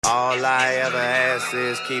All I ever ask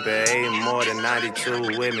is keep it 8 more than 92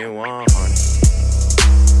 with me 100.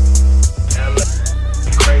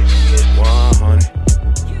 100.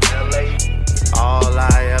 All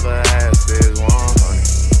I ever ask is 100.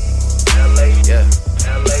 Yeah.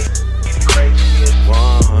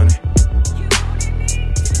 100.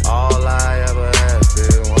 All I ever ask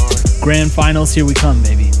is 100. Grand finals, here we come,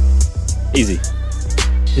 baby. Easy.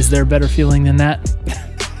 Is there a better feeling than that?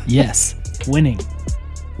 Yes, winning.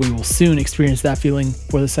 We will soon experience that feeling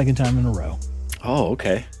for the second time in a row. Oh,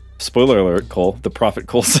 okay. Spoiler alert, Cole. The Prophet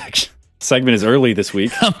Cole segment is early this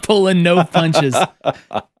week. I'm pulling no punches.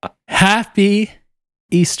 Happy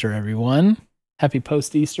Easter, everyone. Happy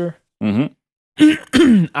post-Easter.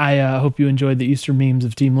 Mm-hmm. I hope you enjoyed the Easter memes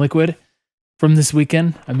of Team Liquid from this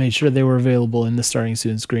weekend. I made sure they were available in the starting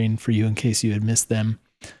soon screen for you in case you had missed them.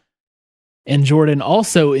 And Jordan,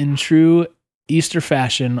 also in true Easter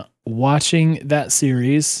fashion, watching that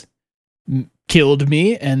series killed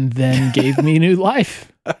me and then gave me new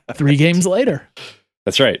life 3 games later.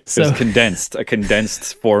 That's right. So, it was a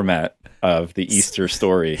condensed format of the Easter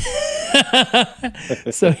story.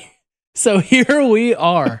 So here we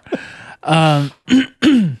are. I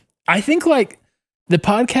think like the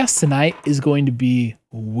podcast tonight is going to be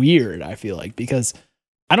weird, I feel like, because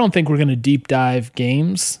I don't think we're going to deep dive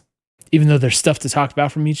games, even though there's stuff to talk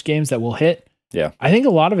about from each games that we'll hit. Yeah. I think a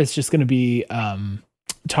lot of it's just going to be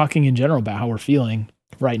talking in general about how we're feeling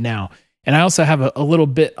right now. And I also have a little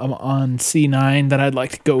bit on C9 that I'd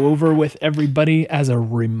like to go over with everybody as a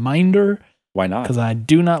reminder. Why not? Because I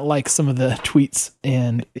do not like some of the tweets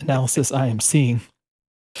and analysis I am seeing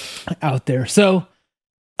out there. So,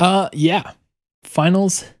 yeah.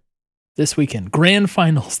 Finals this weekend. Grand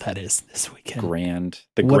finals, that is, this weekend.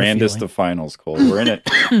 The grandest of finals, Cole. We're in it.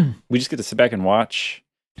 We just get to sit back and watch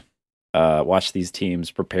these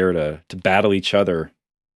teams prepare to battle each other,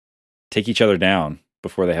 take each other down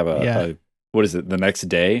before they have a what is it, the next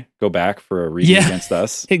day, go back for a reason against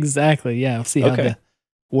us. Exactly. Yeah. We'll see how the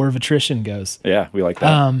war of attrition goes. Yeah, we like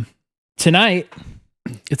that. Tonight,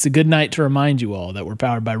 it's a good night to remind you all that we're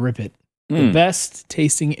powered by Rip It, the best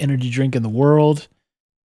tasting energy drink in the world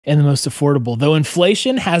and the most affordable. Though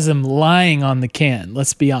inflation has them lying on the can,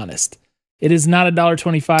 let's be honest. It is not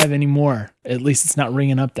 $1.25 anymore. At least it's not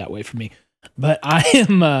ringing up that way for me. But I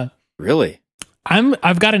am really.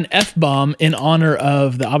 I've got an F-bomb in honor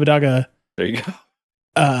of the Abadaga. There you go.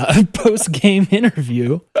 Post-game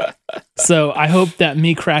interview. So I hope that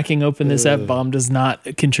me cracking open this F-bomb does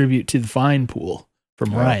not contribute to the fine pool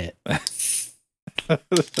from Riot.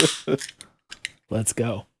 Let's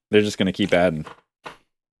go. They're just going to keep adding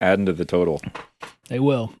to the total. They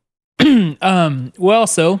will. We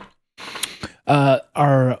also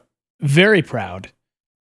are very proud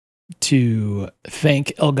to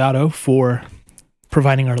thank Elgato for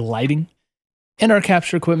providing our lighting and our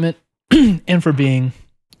capture equipment and for being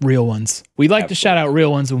real ones. We like to shout out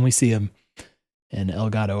real ones when we see them, and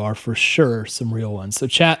Elgato are for sure some real ones. So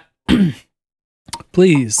chat,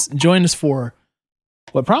 please join us for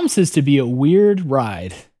what promises to be a weird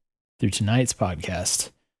ride through tonight's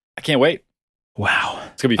podcast. I can't wait. Wow.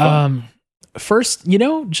 It's going to be fun. First,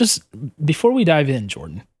 just before we dive in,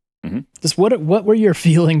 Jordan, just what were your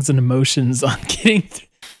feelings and emotions on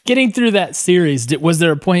getting through that series? Was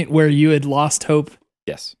there a point where you had lost hope?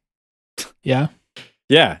 Yes. Yeah.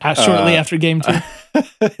 Yeah. Shortly after game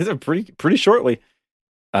 2? pretty shortly.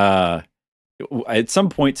 At some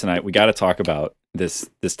point tonight, we got to talk about this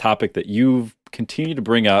topic that you've continued to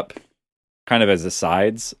bring up kind of as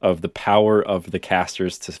asides of the power of the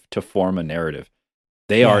casters to form a narrative.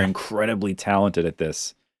 They are incredibly talented at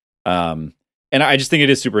this. And I just think it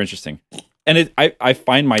is super interesting. And I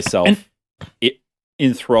find myself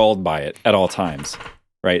enthralled by it at all times.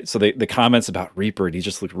 Right. So the comments about Reaper, he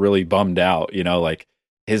just looked really bummed out, like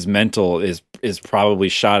his mental is probably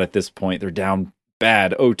shot at this point. They're down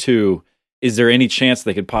bad 0-2. Is there any chance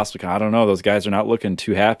they could possibly, I don't know, those guys are not looking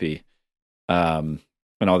too happy. And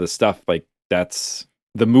all this stuff, like that's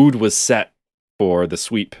the mood was set for the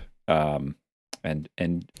sweep.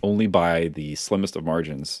 And only by the slimmest of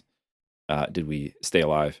margins did we stay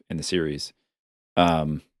alive in the series.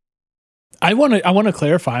 I want to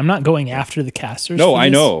clarify. I'm not going after the casters. No, I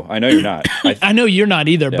know you're not. I know you're not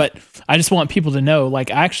either. Yeah. But I just want people to know. Like,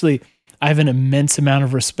 actually, I have an immense amount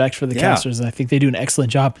of respect for the casters, and I think they do an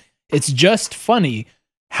excellent job. It's just funny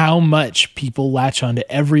how much people latch onto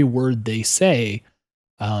every word they say.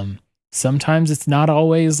 Sometimes it's not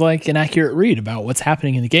always like an accurate read about what's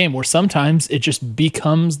happening in the game, or sometimes it just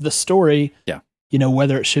becomes the story. Yeah.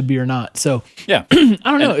 Whether it should be or not. So yeah, I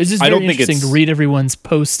don't know. It's just very interesting to read everyone's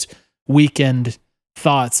post weekend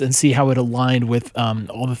thoughts and see how it aligned with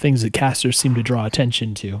all the things that casters seem to draw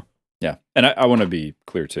attention to. Yeah, and I want to be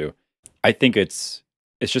clear too. I think it's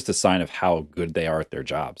just a sign of how good they are at their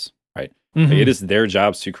jobs, right? Like, it is their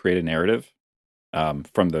jobs to create a narrative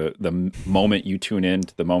from the moment you tune in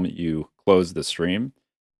to the moment you close the stream.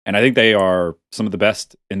 And I think they are some of the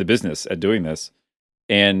best in the business at doing this.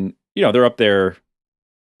 And, they're up there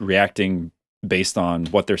reacting based on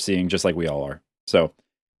what they're seeing, just like we all are. So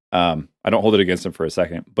I don't hold it against them for a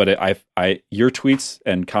second, but your tweets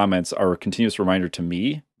and comments are a continuous reminder to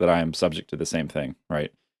me that I am subject to the same thing,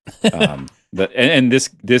 right? This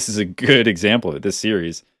is a good example of it. This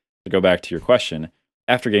series, to go back to your question,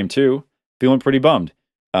 after game 2, feeling pretty bummed.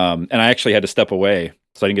 And I actually had to step away,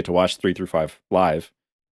 so I didn't get to watch 3 through 5 live.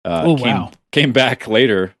 Wow. Came back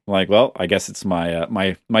later, like, well, I guess it's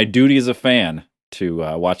my duty as a fan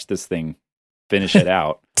to watch this thing, finish it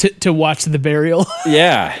out. to watch the burial.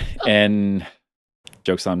 Yeah, and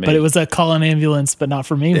joke's on me. But it was a call an ambulance, but not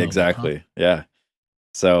for me. Exactly. Huh? Yeah.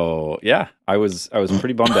 So yeah, I was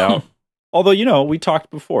pretty bummed out. Although, we talked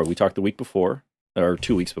before. We talked the week before, or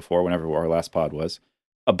 2 weeks before, whenever our last pod was,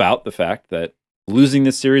 about the fact that losing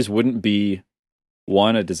this series wouldn't be,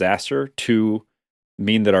 1, a disaster, 2,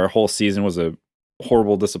 mean that our whole season was a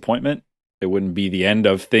horrible disappointment. It wouldn't be the end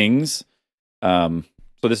of things. So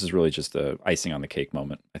this is really just a icing on the cake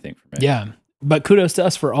moment, I think, for me. Yeah. But kudos to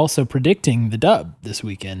us for also predicting the dub this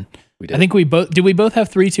weekend. We did. I think we both have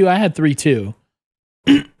 3-2? I had 3-2.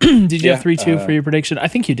 Did you have 3-2 for your prediction? I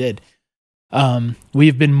think you did. We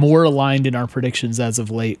have been more aligned in our predictions as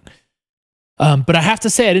of late. But I have to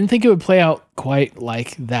say, I didn't think it would play out quite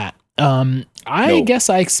like that. I guess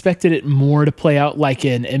I expected it more to play out like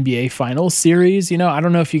an NBA Finals series. I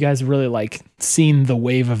don't know if you guys have really seen the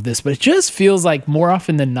wave of this, but it just feels like more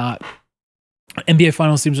often than not, NBA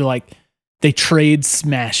Finals teams are like, they trade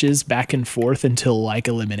smashes back and forth until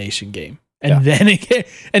elimination game. And then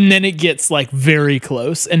it gets very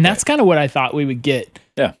close. And that's kind of what I thought we would get.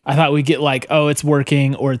 Yeah. I thought we'd get oh, it's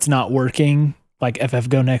working or it's not working. Like FF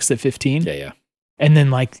go next at 15. Yeah. And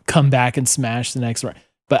then come back and smash the next round.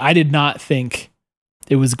 But I did not think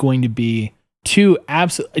it was going to be too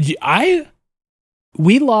absolute.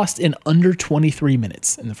 We lost in under 23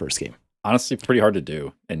 minutes in the first game. Honestly, pretty hard to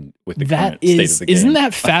do. And with the current state of the game. Isn't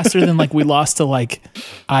that faster than we lost to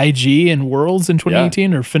IG and Worlds in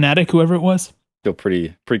 2018 or Fnatic, whoever it was? Feel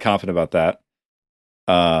pretty confident about that.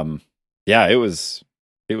 Yeah, it was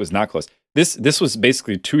not close. This was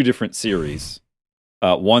basically 2 different series.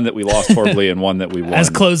 One that we lost horribly and one that we won. As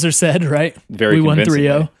closer said, right? Very we won convincingly.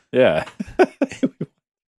 3-0. Yeah.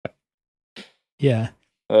 Yeah.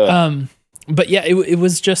 But yeah, it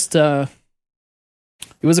was just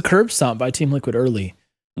it was a curb stomp by Team Liquid early.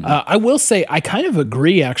 Mm-hmm. I will say I kind of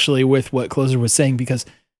agree actually with what Closer was saying, because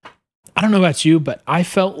I don't know about you, but I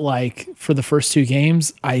felt like for the first 2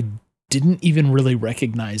 games I didn't even really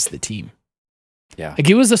recognize the team. Yeah.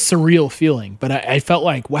 It was a surreal feeling, but I felt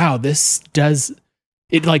like, wow,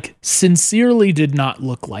 it sincerely did not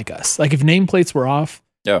look like us. If nameplates were off,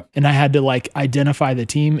 and I had to identify the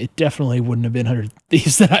team, it definitely wouldn't have been 100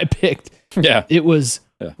 Thieves that I picked. Yeah. It was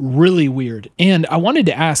really weird. And I wanted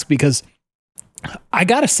to ask, because I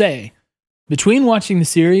gotta say, between watching the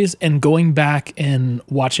series and going back and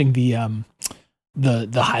watching the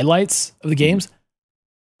highlights of the games,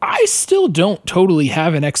 I still don't totally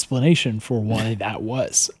have an explanation for why that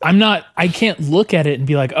was. I can't look at it and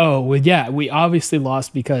be like, oh, well, yeah, we obviously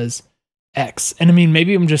lost because X. And I mean,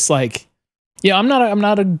 maybe I'm just I'm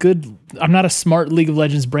not a smart League of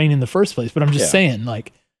Legends brain in the first place, but I'm just saying,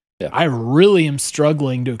 I really am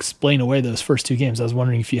struggling to explain away those first 2 games. I was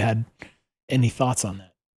wondering if you had any thoughts on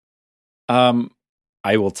that.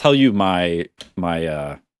 I will tell you my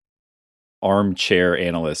armchair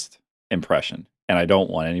analyst impression. And I don't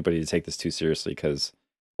want anybody to take this too seriously, because,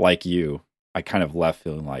 like you, I kind of left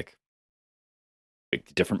feeling like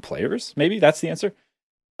different players. Maybe that's the answer.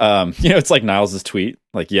 It's like Niles' tweet.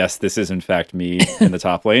 Yes, this is in fact me in the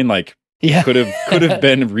top lane. Could have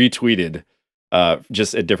been retweeted,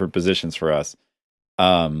 just at different positions for us.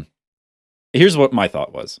 Here's what my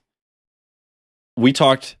thought was. We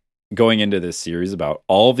talked going into this series about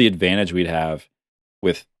all the advantage we'd have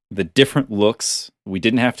with the different looks we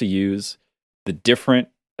didn't have to use, the different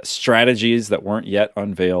strategies that weren't yet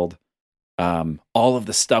unveiled, all of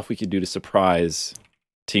the stuff we could do to surprise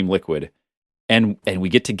Team Liquid. And we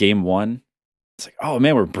get to game 1. It's oh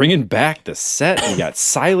man, we're bringing back the set. We got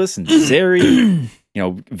Silas and Zeri.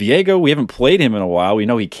 Viego, we haven't played him in a while. We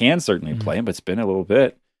know he can certainly play him, but it's been a little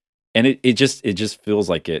bit. And it just feels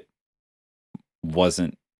like it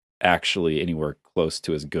wasn't actually anywhere close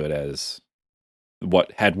to as good as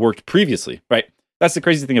what had worked previously, right? that's the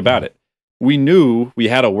crazy thing about it. We knew we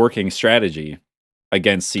had a working strategy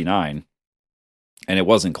against C9, and it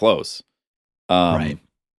wasn't close. Right.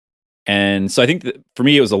 And so I think that for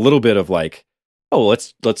me, it was a little bit of like, oh,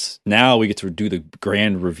 let's now we get to do the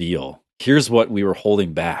grand reveal. Here's what we were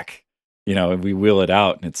holding back, and we wheel it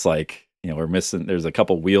out, and it's like, we're missing. There's a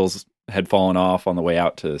couple wheels had fallen off on the way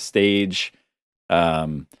out to stage.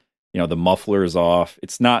 The muffler is off.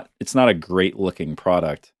 It's not a great looking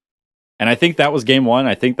product. And I think that was game 1.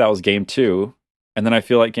 I think that was game 2. And then I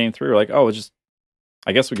feel like game 3, we're like, oh,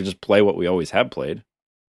 I guess we could just play what we always have played.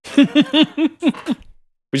 We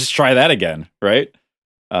just try that again, right?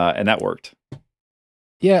 And that worked.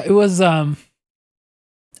 Yeah, it was. I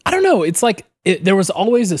don't know. It's like there was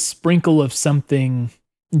always a sprinkle of something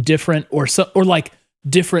different, or like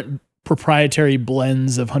different proprietary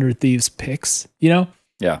blends of 100 Thieves picks. Yeah.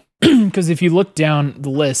 Because if you look down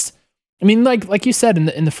the list, I mean, like you said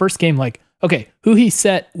in the first game, like, okay, who he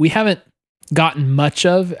set, we haven't gotten much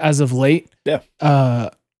of as of late. Yeah.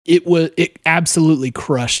 It absolutely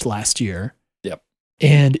crushed last year. Yep.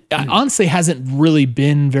 And honestly hasn't really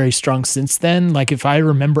been very strong since then. Like if I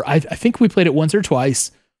remember, I think we played it once or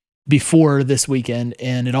twice before this weekend,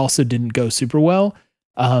 and it also didn't go super well.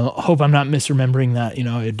 Hope I'm not misremembering that.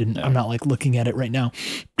 It didn't. No. I'm not like looking at it right now.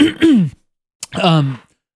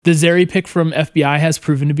 The Zeri pick from FBI has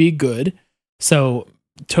proven to be good, so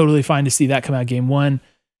totally fine to see that come out game 1.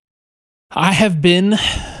 I have been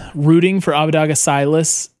rooting for Abadaga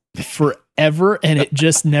Silas forever, and it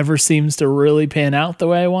just never seems to really pan out the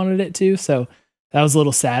way I wanted it to. So that was a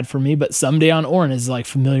little sad for me. But Someday on Ornn is like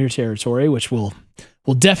familiar territory, which we'll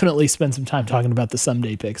definitely spend some time talking about the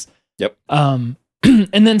Someday picks. Yep. And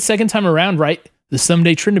then second time around, right? The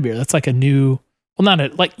Someday Tryndamere. That's like a new. Well, not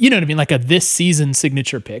a, like, you know what I mean? Like a this season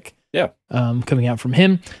signature pick. Yeah. Coming out from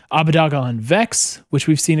him. Abadaga on Vex, which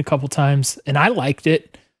we've seen a couple times, and I liked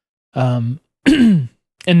it. And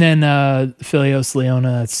then Philios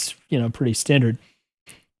Leona, that's, pretty standard.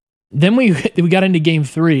 Then we got into game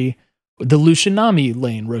 3. The Lushinami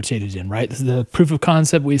lane rotated in, right? This is the proof of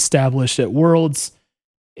concept we established at Worlds,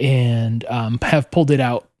 and have pulled it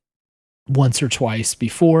out once or twice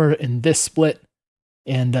before in this split.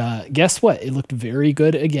 And guess what? It looked very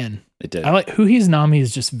good again. It did. I like Huhi's Nami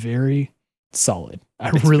is just very solid.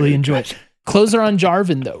 It's really enjoy it. Closer on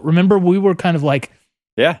Jarvan though. Remember we were kind of like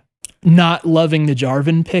not loving the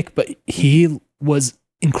Jarvan pick, but he was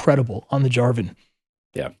incredible on the Jarvan.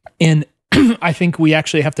 Yeah. And I think we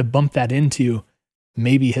actually have to bump that into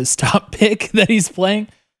maybe his top pick that he's playing.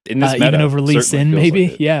 In this meta, even over Lee Sin, maybe.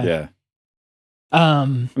 Like yeah.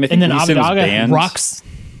 And then Abadaga rocks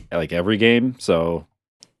like every game. So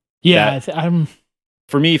yeah,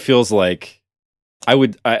 for me feels like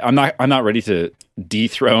I'm not ready to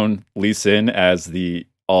dethrone Lee Sin as the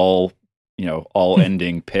all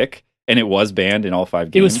ending pick, and it was banned in all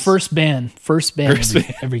 5 games. It was first ban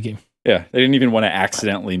every game. Yeah, they didn't even want to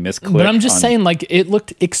accidentally misclick. But I'm just saying, like, it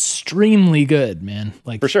looked extremely good, man.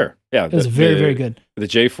 Like, for sure. Yeah, it was very, very good. The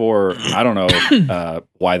J4, I don't know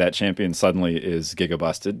why that champion suddenly is giga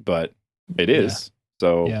busted, but it is. Yeah.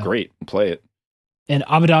 So great, play it. And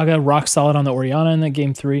Abadaga rock solid on the Orianna in that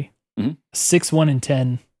game 3. 6-1 and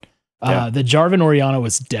 10. The Jarvan Orianna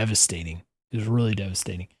was devastating. It was really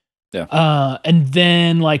devastating. Yeah. And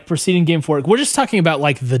then like proceeding game 4, we're just talking about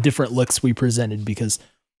like the different looks we presented, because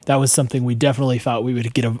that was something we definitely thought we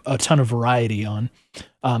would get a ton of variety on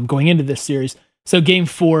going into this series. So game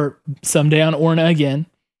 4, Someday on Ornn again.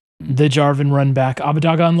 The Jarvan run back.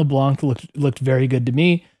 Abadaga on LeBlanc looked very good to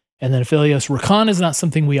me. And then Aphelios Rakan is not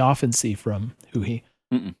something we often see from Huhi.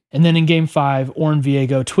 And then in game 5, Ornn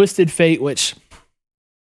Viego, Twisted Fate, which...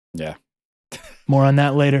 Yeah. More on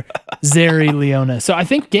that later. Zeri Leona. So I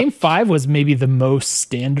think game 5 was maybe the most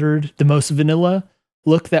standard, the most vanilla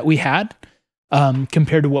look that we had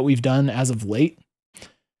compared to what we've done as of late.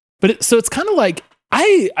 But so it's kind of like,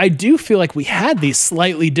 I do feel like we had these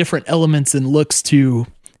slightly different elements and looks to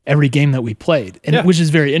every game that we played, and which is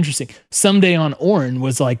very interesting. Someday on Ornn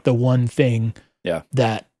was like the one thing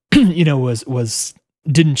that, was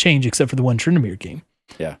didn't change except for the one Tryndamere game.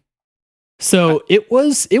 Yeah. So it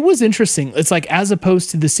was interesting. It's like, as opposed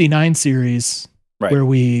to the C9 series where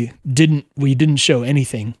we didn't show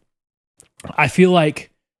anything. I feel like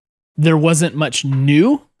there wasn't much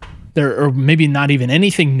new there, or maybe not even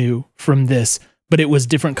anything new from this, but it was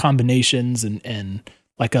different combinations and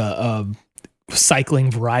like a cycling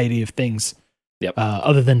variety of things.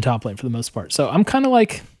 Other than top lane for the most part. So I'm kind of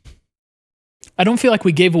like, I don't feel like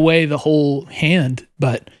we gave away the whole hand,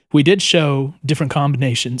 but we did show different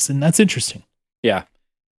combinations, and that's interesting. Yeah.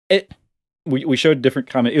 We showed different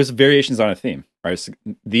it was variations on a theme, right? So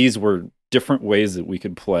these were different ways that we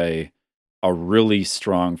could play a really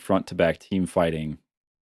strong front to back team fighting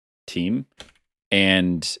team.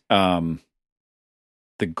 And the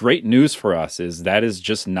great news for us is that is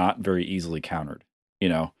just not very easily countered.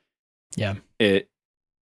 Yeah.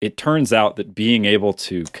 It turns out that being able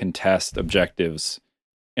to contest objectives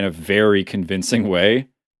in a very convincing way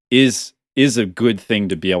is a good thing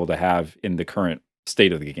to be able to have in the current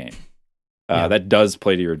state of the game. That does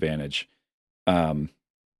play to your advantage.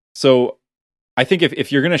 So I think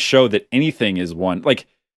if you're going to show that anything is one, like,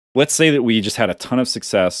 let's say that we just had a ton of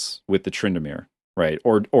success with the Tryndamere, right?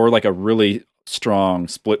 Or like a really strong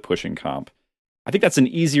split pushing comp. I think that's an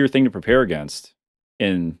easier thing to prepare against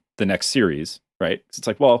in the next series, right? It's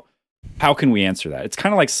like, well, how can we answer that? It's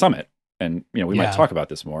kind of like Summit, and we might talk about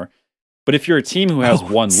this more. But if you're a team who has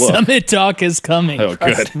one look, Summit talk is coming. Oh,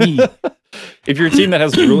 trust good. me. If you're a team that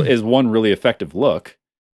has is one really effective look,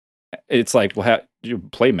 it's like, well, you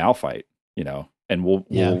play Malphite, and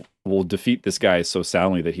we'll defeat this guy so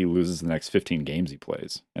soundly that he loses the next 15 games he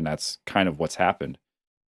plays, and that's kind of what's happened.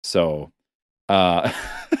 So, but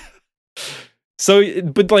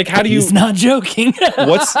like, how do you? He's not joking.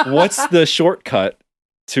 what's the shortcut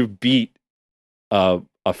to beat a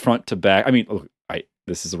front to back? I mean, look,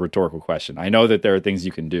 this is a rhetorical question. I know that there are things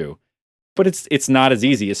you can do, but it's not as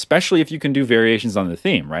easy, especially if you can do variations on the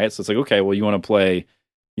theme, right? So it's like, okay, well, you want to play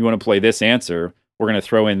this answer. We're going to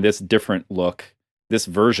throw in this different look, this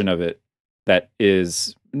version of it that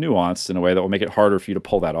is nuanced in a way that will make it harder for you to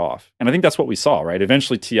pull that off. And I think that's what we saw, right?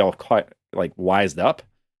 Eventually TL quite wised up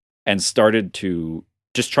and started to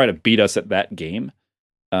just try to beat us at that game.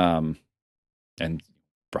 And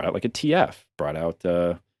brought out like a TF, brought out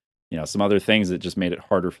some other things that just made it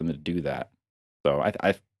harder for them to do that. So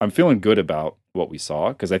I'm feeling good about what we saw,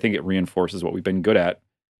 because I think it reinforces what we've been good at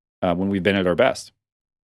when we've been at our best.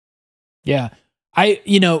 Yeah.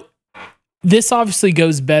 This obviously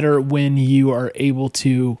goes better when you are able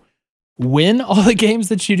to win all the games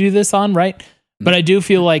that you do this on, right? But I do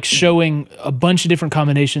feel like showing a bunch of different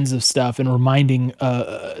combinations of stuff and reminding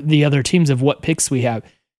the other teams of what picks we have,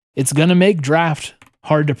 it's going to make draft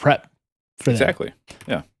hard to prep for them. Exactly.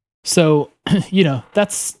 Yeah. So,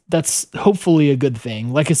 that's hopefully a good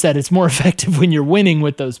thing. Like I said, it's more effective when you're winning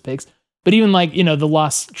with those picks. But even like, the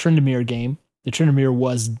lost Tryndamere game, the Tryndamere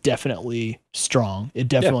was definitely strong. It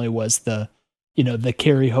definitely was the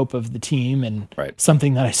carry hope of the team, and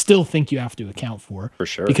something that I still think you have to account for. For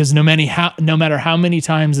sure. Because no matter how many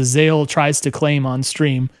times Azale tries to claim on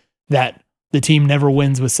stream that the team never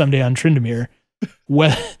wins with Someday on Tryndamere,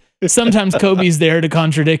 well, sometimes Kobe's there to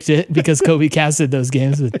contradict it because Kobe casted those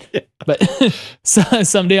games. But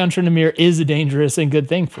Someday on Tryndamere is a dangerous and good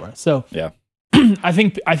thing for us. So I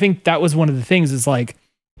think that was one of the things, is like,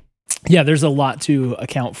 there's a lot to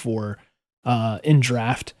account for in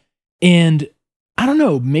draft. And I don't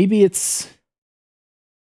know, maybe it's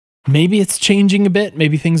changing a bit.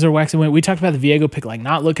 Maybe things are waxing. We talked about the Viego pick, like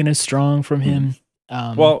not looking as strong from him.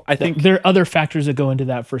 Well, I think there are other factors that go into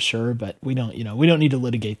that for sure, but we don't need to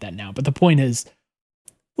litigate that now. But the point is,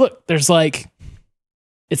 look, there's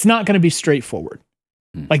it's not going to be straightforward.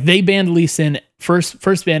 Like, they banned Lee Sin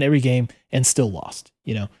first ban every game and still lost,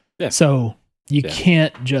 So you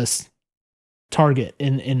can't just target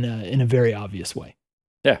in a very obvious way.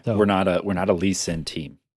 Yeah. So, we're not a Lee Sin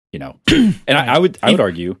team, And I would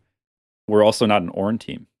argue we're also not an Ornn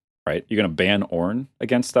team, right? You're going to ban Ornn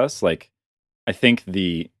against us. Like, I think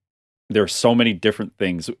there are so many different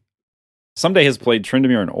things. Someday has played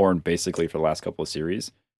Tryndamere and Ornn basically for the last couple of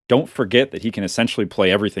series. Don't forget that he can essentially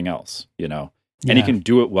play everything else, and he can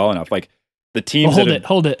do it well enough. Like, the teams. Well,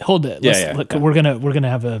 hold it. We're gonna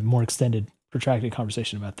have a more extended, protracted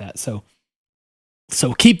conversation about that. So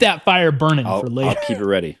keep that fire burning for later. I'll keep it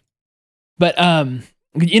ready. But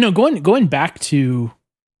going back to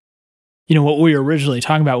what we were originally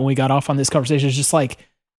talking about when we got off on this conversation, is just like,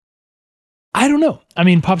 I don't know. I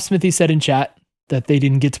mean, Pop Smithy said in chat that they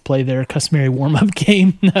didn't get to play their customary warm-up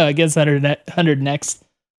game against 100 Next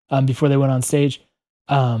before they went on stage.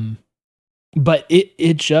 But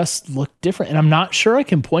it just looked different. And I'm not sure I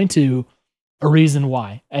can point to a reason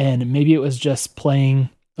why. And maybe it was just playing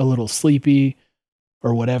a little sleepy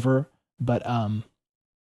or whatever. But I'm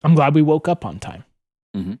glad we woke up on time.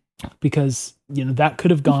 Mm-hmm. Because, that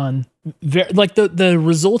could have gone very, like the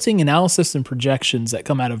resulting analysis and projections that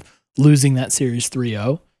come out of losing that series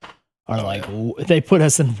 3-0 are they put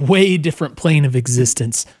us in way different plane of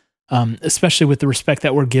existence, especially with the respect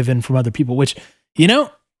that we're given from other people, which,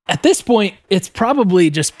 at this point, it's probably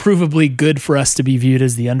just provably good for us to be viewed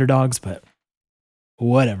as the underdogs, but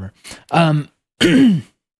whatever. One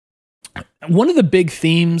of the big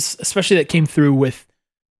themes, especially that came through with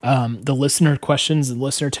the listener questions and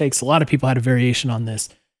listener takes. A lot of people had a variation on this.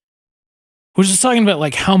 We're just talking about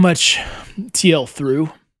like how much TL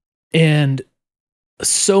threw, and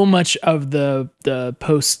so much of the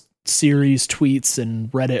post series tweets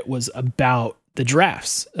and Reddit was about the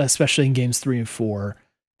drafts, especially in games 3 and 4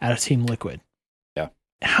 out of Team Liquid. Yeah.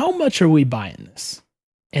 How much are we buying this?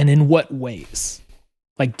 And in what ways?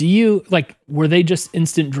 Like, were they just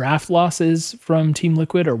instant draft losses from Team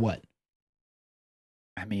Liquid or what?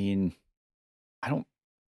 I mean,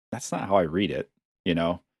 that's not how I read it, you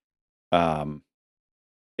know?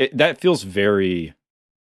 That feels very,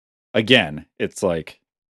 again, it's like,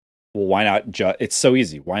 well, why not it's so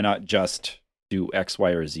easy. Why not just do X,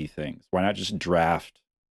 Y, or Z things? Why not just draft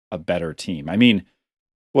a better team? I mean,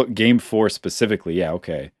 what game 4 specifically? Yeah,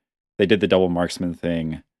 okay. They did the double marksman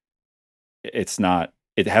thing.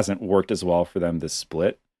 It hasn't worked as well for them this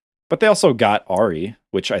split, but they also got Ari,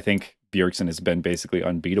 which I think Bjergsen has been basically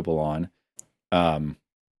unbeatable on.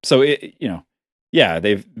 So they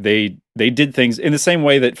did things in the same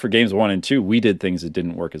way that for games 1 and 2, we did things that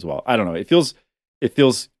didn't work as well. I don't know. It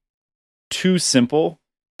feels too simple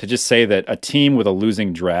to just say that a team with a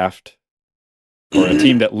losing draft or a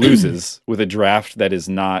team that loses with a draft that is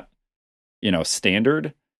not,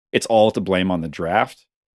 standard, it's all to blame on the draft.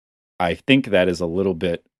 I think that is a little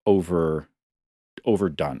bit overdone.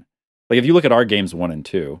 Like if you look at our games 1 and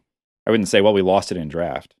 2, I wouldn't say, well, we lost it in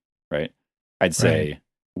draft, right? I'd say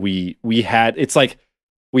we had a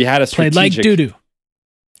strategic... Played like doo-doo.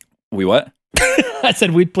 We what? I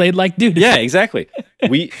said we played like doo-doo. Yeah, exactly.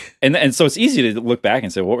 And so it's easy to look back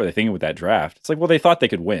and say, what were they thinking with that draft? It's like, well, they thought they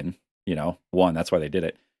could win, one. That's why they did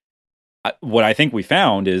it. What I think we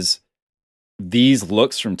found is these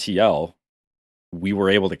looks from TL, we were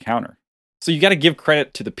able to counter. So you got to give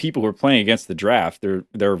credit to the people who are playing against the draft. There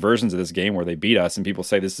are versions of this game where they beat us and people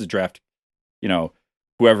say this is a draft,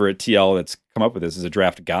 whoever at TL that's come up with this is a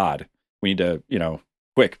draft god. We need to,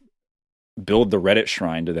 quick build the Reddit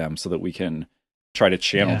shrine to them so that we can try to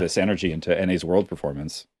channel this energy into NA's world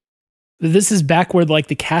performance. This is back where like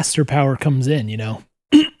the caster power comes in,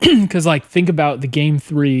 because like think about the game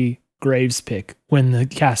 3 Graves pick when the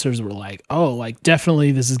casters were like, oh, like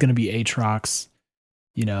definitely this is going to be Aatrox,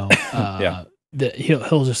 Yeah.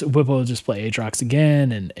 Whippo will just play Aatrox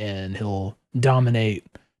again and he'll dominate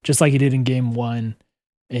just like he did in game 1.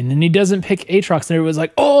 And then he doesn't pick Aatrox, and everyone's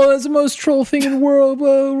like, oh, that's the most troll thing in the world.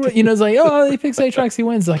 Blah. It's like, oh, he picks Aatrox, he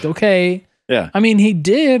wins. Like, okay. Yeah. I mean, he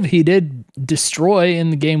did destroy in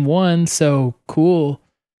the game 1, so cool.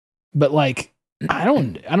 But like, I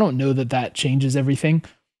don't know that changes everything.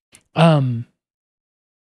 And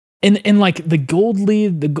like the gold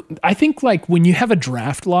lead, I think like when you have a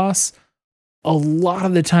draft loss, a lot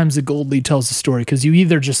of the times the gold lead tells the story because you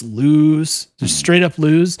either just lose, just straight up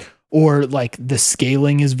lose, or like the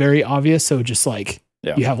scaling is very obvious. So just like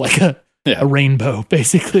you have like a rainbow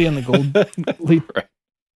basically on the gold lead. Right.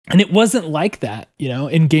 And it wasn't like that,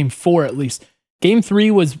 in game 4 at least. Game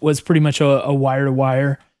 3 was pretty much a wire to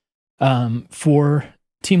wire for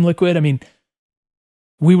Team Liquid. I mean,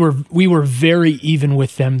 we were very even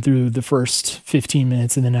with them through the first 15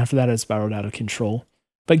 minutes, and then after that it spiraled out of control.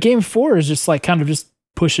 But game 4 is just like kind of just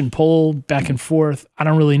push and pull back and forth. I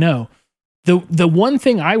don't really know. The one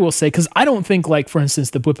thing I will say, because I don't think like, for instance,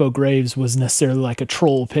 the Whippo Graves was necessarily like a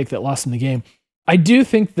troll pick that lost in the game. I do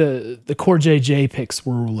think the core JJ picks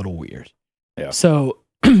were a little weird. Yeah. So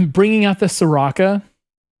bringing out the Soraka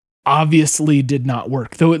obviously did not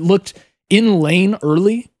work. Though it looked in lane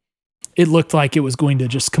early, it looked like it was going to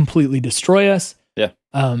just completely destroy us. Yeah.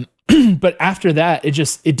 But after that,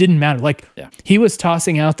 it didn't matter. Like he was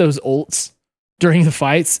tossing out those ults during the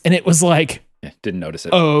fights, and it was like, didn't notice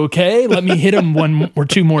it. Okay, let me hit him 1 or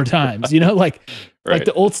 2 more times. Like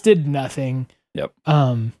the ults did nothing. Yep.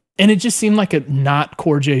 And it just seemed like a not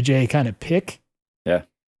core JJ kind of pick. Yeah.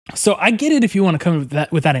 So I get it if you want to come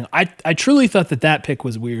with that angle. I truly thought that pick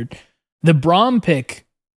was weird. The Braum pick,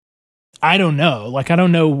 I don't know. Like I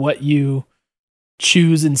don't know what you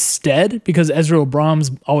choose instead, because Ezreal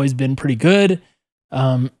Braum's always been pretty good.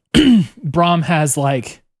 Braum has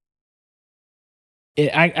like,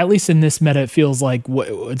 at least in this meta, it feels like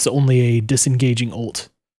it's only a disengaging ult.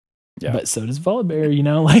 Yeah. But so does Volibear,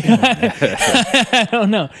 like I don't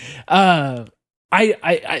know.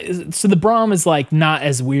 So the Braum is like not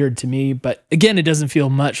as weird to me, but again, it doesn't feel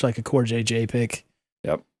much like a core JJ pick.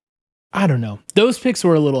 Yep. I don't know. Those picks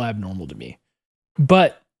were a little abnormal to me,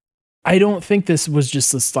 but I don't think this was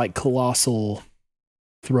just this like colossal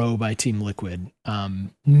throw by Team Liquid.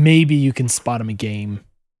 Maybe you can spot him a game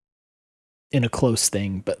in a close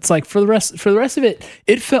thing, but it's like for the rest of it,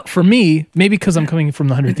 it felt for me, maybe because I'm coming from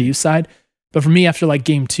the 100 Thieves side, But for me, after like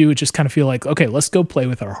game 2, it just kind of feel like, okay, let's go play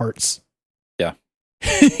with our hearts. Yeah.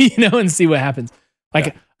 And see what happens.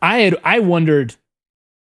 Like I wondered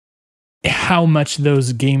how much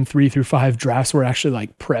those game 3 through 5 drafts were actually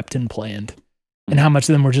like prepped and planned. And how much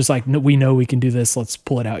of them were just like, no, we know we can do this. Let's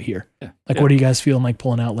pull it out here. Yeah. Like, what are you guys feeling like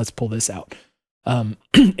pulling out? Let's pull this out.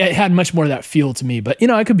 It had much more of that feel to me, but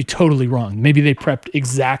I could be totally wrong. Maybe they prepped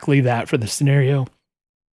exactly that for the scenario.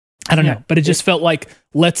 I don't know, but it just felt like,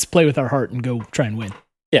 let's play with our heart and go try and win.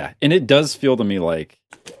 Yeah. And it does feel to me like,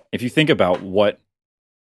 if you think about what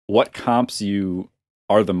comps you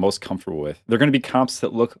are the most comfortable with, they're going to be comps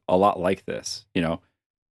that look a lot like this.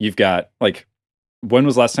 You've got like, when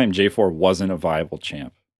was the last time J4 wasn't a viable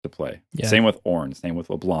champ to play? Yeah. Same with Ornn, same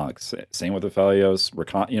with LeBlanc, same with Aphelios,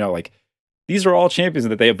 Rakan. Like these are all champions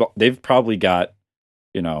that they've probably got.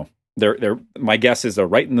 They're my guess is they're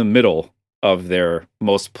right in the middle of their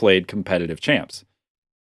most played competitive champs.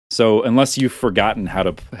 So unless you've forgotten how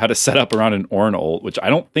to set up around an Ornn ult, which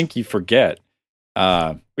I don't think you forget,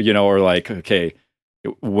 or like, okay,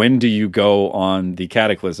 when do you go on the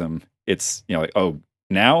Cataclysm? It's like, oh,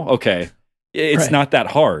 now, okay. It's not that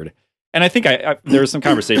hard. And I think there was some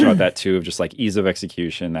conversation about that too, of just like ease of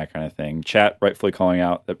execution, that kind of thing. Chat rightfully calling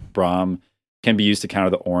out that Braum can be used to counter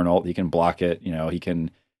the Ornn ult. He can block it.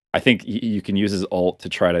 I think you can use his ult to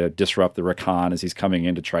try to disrupt the Rakan as he's coming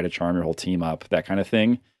in to try to charm your whole team up, that kind of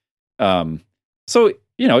thing. So,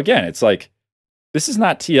 again, it's like, this is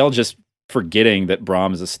not TL just forgetting that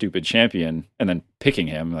Braum is a stupid champion and then picking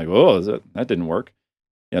him. Like, oh, that didn't work.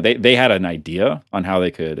 They had an idea on how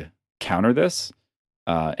they could counter this,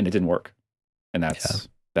 and it didn't work, and that's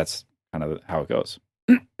kind of how it goes.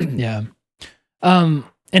 Yeah.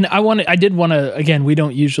 And I did want to, again, we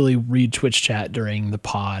don't usually read Twitch chat during the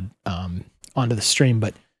pod onto the stream,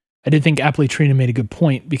 but I did think aptly Trina made a good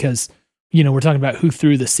point, because we're talking about who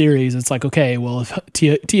threw the series. It's like, okay, well, if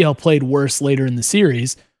TL played worse later in the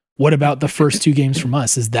series, what about the first 2 games from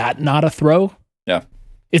us? Is that not a throw? Yeah.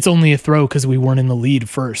 It's only a throw because we weren't in the lead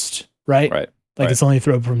first, right? Right. Like it's only a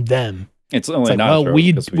throw from them. It's only like, not. Well,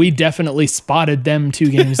 we definitely spotted them 2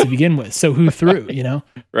 games to begin with. So who threw?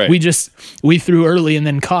 Right. We threw early and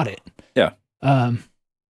then caught it. Yeah.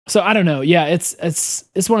 So I don't know. Yeah,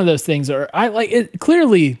 it's one of those things. Or I like it.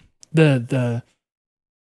 Clearly, the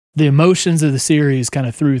emotions of the series kind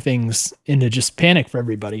of threw things into just panic for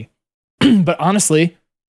everybody. But honestly,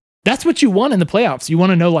 that's what you want in the playoffs. You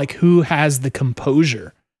want to know like who has the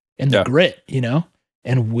composure and the grit,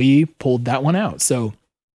 and we pulled that one out. So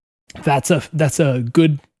that's a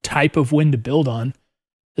good type of win to build on,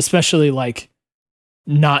 especially like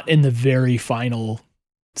not in the very final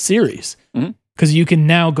series. Because you can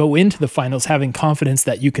now go into the finals having confidence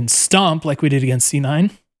that you can stomp like we did against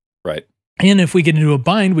C9. Right. And if we get into a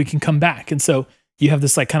bind, we can come back. And so you have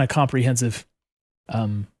this like kind of comprehensive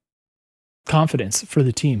confidence for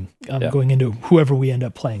the team going into whoever we end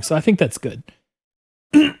up playing. So I think that's good.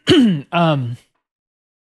 Abaddon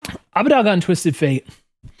got Twisted Fate.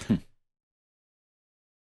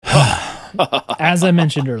 As I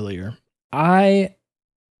mentioned earlier, I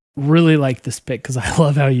really like this pick because I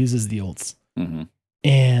love how he uses the ults. Mm-hmm.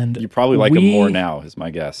 And you probably like him more now, is my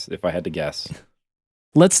guess, if I had to guess.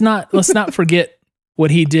 Let's not forget what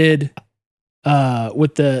he did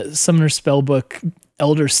with the Summoner Spellbook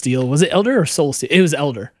Elder Steel. Was it Elder or Soul Steel? It was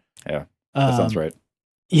Elder. Yeah, that sounds right.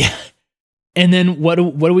 Yeah. And then what do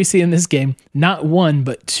we see in this game? Not 1,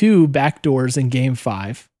 but 2 backdoors in game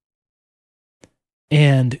 5.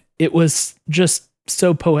 And it was just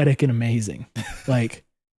so poetic and amazing. Like,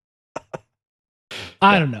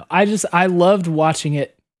 I don't know. I loved watching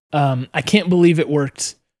it. I can't believe it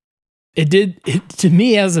worked. To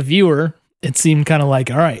me as a viewer, it seemed kind of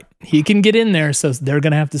like, all right, he can get in there, so they're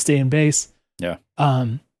going to have to stay in base. Yeah.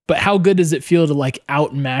 But how good does it feel to like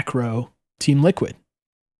out macro Team Liquid?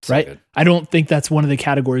 So right? good. I don't think that's one of the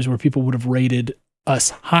categories where people would have rated us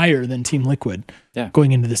higher than Team Liquid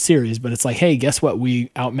going into the series. But it's like, hey, guess what? We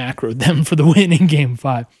out macroed them for the win in game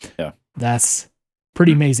 5. Yeah. That's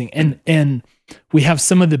pretty amazing. And we have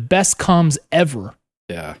some of the best comms ever.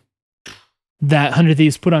 Yeah. That 100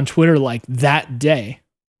 Thieves put on Twitter like that day,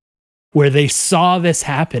 where they saw this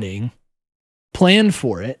happening, planned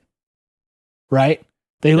for it, right?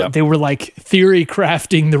 They were like theory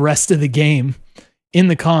crafting the rest of the game in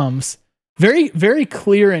the comms. Very, very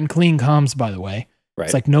clear and clean comms, by the way. Right.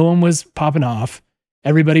 It's like no one was popping off.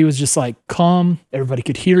 Everybody was just like calm. Everybody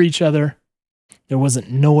could hear each other. There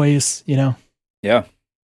wasn't noise, Yeah.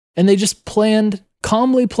 And they just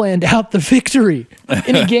calmly planned out the victory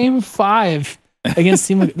in a game 5 against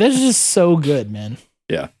Team Liquid. That's just so good, man.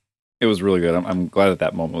 Yeah. It was really good. I'm glad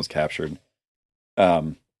that moment was captured.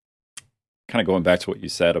 Kind kind of going back to what you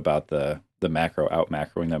said about the macro out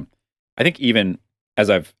macroing them. I think even as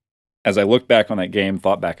I look back on that game,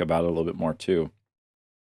 thought back about it a little bit more too,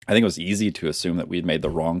 I think it was easy to assume that we had made the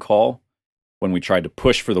wrong call when we tried to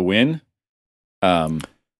push for the win,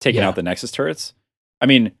 taking out the Nexus turrets. I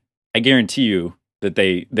mean, I guarantee you that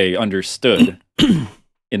they understood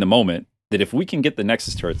in the moment that if we can get the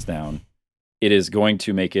Nexus turrets down, it is going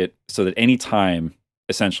to make it so that any time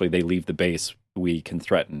essentially they leave the base, we can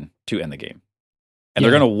threaten to end the game. And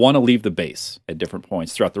they're going to want to leave the base at different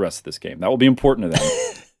points throughout the rest of this game. That will be important to them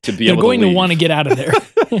to be able to They're going leave. to want to get out of there.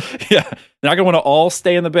 Yeah. They're not going to want to all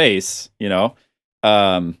stay in the base, you know?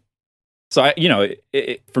 So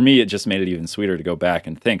for me, it just made it even sweeter to go back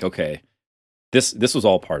and think, okay, this was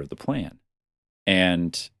all part of the plan.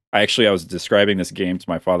 And I was describing this game to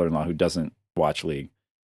my father-in-law who doesn't watch League,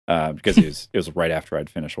 because it was right after I'd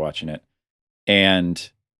finished watching it. And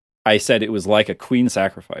I said it was like a queen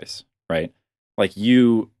sacrifice, right? Like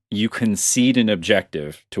you concede an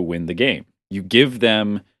objective to win the game. You give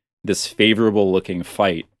them this favorable looking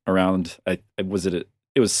fight around, it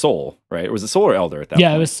was Soul, right? Or was it Soul or Elder at that point?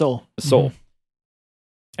 Yeah, it was Soul. It was Soul. Mm-hmm.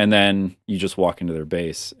 And then you just walk into their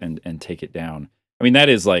base and take it down. I mean, that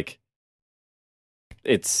is like,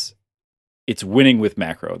 it's winning with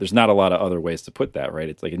macro. There's not a lot of other ways to put that, right?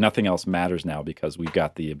 It's like nothing else matters now because we've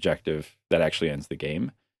got the objective that actually ends the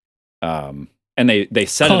game. And they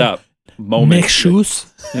set it up minutes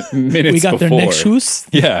we got before. their next shoes.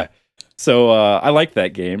 Yeah. So I liked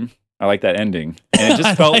that game. I liked that ending. And it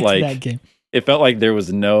just felt like that game. It felt like there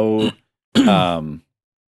was no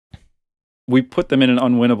we put them in an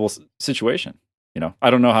unwinnable situation. You know, I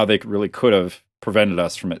don't know how they really could have prevented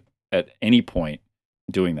us from it at any point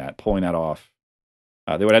doing that, pulling that off.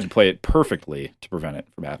 They would have to play it perfectly to prevent it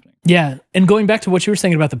from happening. Yeah, and going back to what you were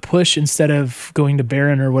saying about the push instead of going to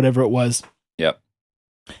Baron or whatever it was. Yep.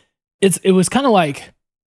 It was kind of like,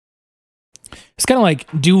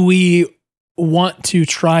 do we want to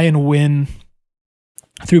try and win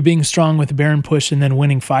through being strong with the Baron push and then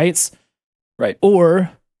winning fights? Right.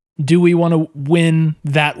 Or do we want to win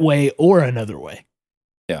that way or another way?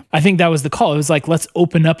 Yeah. I think that was the call. It was like, let's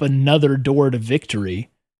open up another door to victory.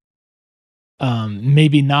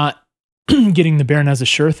 Maybe not getting the Baron as a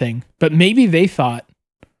sure thing, but maybe they thought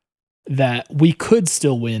that we could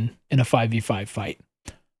still win in a 5v5 fight.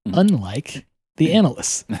 Unlike the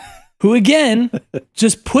analysts, who again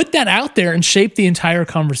just put that out there and shaped the entire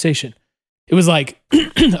conversation. It was like,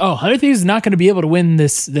 oh, 100 Thieves is not going to be able to win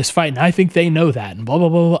this fight, and I think they know that, and blah, blah,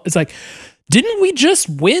 blah, blah. It's like, didn't we just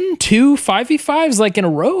win 2 5v5s like in a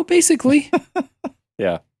row, basically?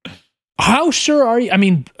 Yeah. How sure are you? I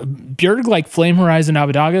mean, Bjerg like Flame Horizon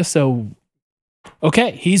Abidaga, so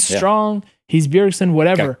okay, he's strong, he's Bjergsen,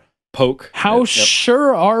 whatever. Got poke. How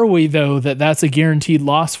sure are we though that that's a guaranteed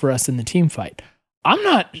loss for us in the team fight? I'm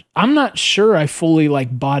not sure I fully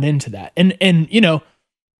like bought into that. And you know,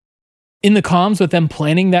 in the comms with them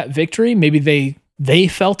planning that victory, maybe they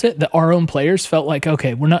felt it, that our own players felt like,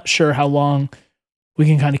 okay, we're not sure how long we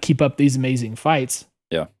can kind of keep up these amazing fights.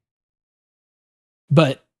 Yeah.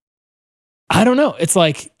 But I don't know. It's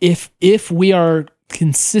like if we are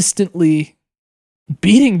consistently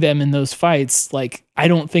beating them in those fights, like I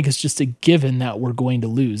don't think it's just a given that we're going to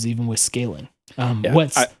lose, even with scaling.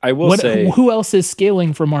 I will say, who else is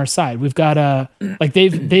scaling from our side? We've got like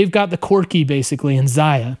they've got the Corki basically in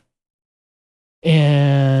Xayah,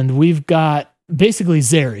 and we've got basically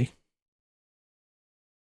Zeri.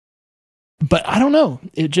 But I don't know.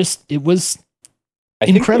 It was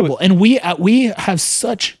incredible, and we have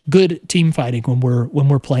such good team fighting when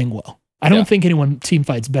we're playing well. I don't think anyone team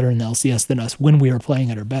fights better in the LCS than us when we are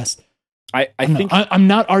playing at our best. I'm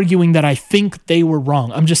not arguing that I think they were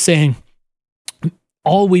wrong. I'm just saying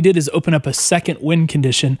all we did is open up a second win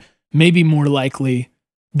condition, maybe more likely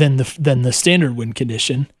than the standard win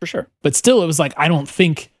condition. For sure. But still, it was like, I don't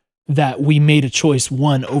think that we made a choice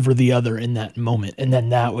one over the other in that moment, and then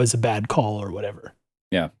that was a bad call or whatever.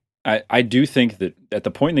 Yeah. I do think that at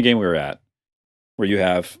the point in the game we were at, where you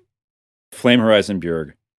have Flame Horizon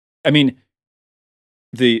Bjerg, I mean,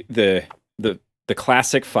 the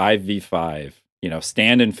classic 5v5, you know,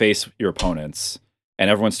 stand and face your opponents, and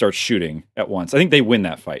everyone starts shooting at once. I think they win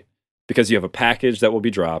that fight because you have a package that will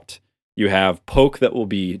be dropped. You have poke that will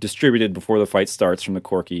be distributed before the fight starts from the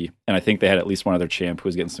Corki, and I think they had at least one other champ who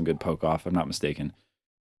was getting some good poke off, if I'm not mistaken.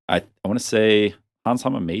 I want to say Hans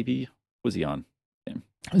Hama, maybe. Who was he on?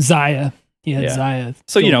 Xayah. He had Xayah.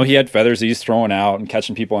 So, you know, he had feathers that he's throwing out and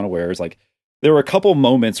catching people unawares. Like, there were a couple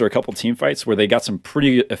moments or a couple team fights where they got some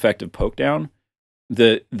pretty effective poke down.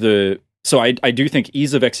 The So I do think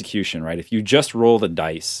ease of execution, right? If you just roll the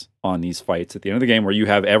dice on these fights at the end of the game where you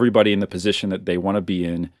have everybody in the position that they want to be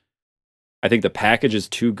in, I think the package is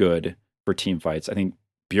too good for team fights. I think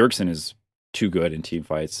Bjergsen is too good in team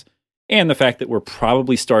fights. And the fact that we're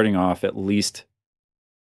probably starting off at least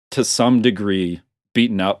to some degree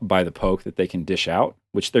beaten up by the poke that they can dish out,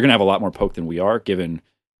 which they're going to have a lot more poke than we are, given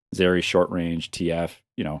Zeri's short range, TF,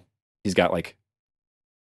 he's got like,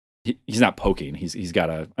 he's not poking. He's got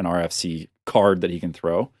an RFC card that he can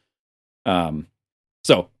throw.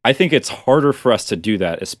 So I think it's harder for us to do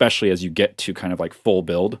that, especially as you get to kind of like full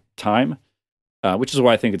build time, which is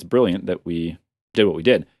why I think it's brilliant that we did what we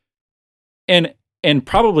did. And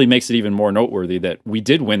probably makes it even more noteworthy that we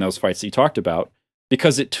did win those fights that you talked about,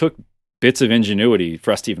 because it took bits of ingenuity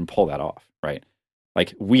for us to even pull that off, right?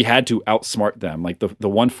 Like we had to outsmart them. Like the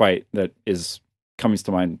one fight that comes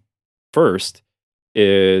to mind first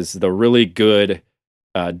is the really good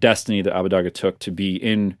Destiny that Abadaga took to be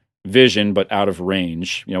in vision but out of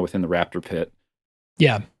range, within the Raptor pit.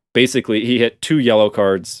 Yeah. Basically, he hit 2 yellow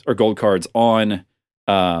cards or gold cards on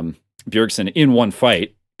Bjergsen in one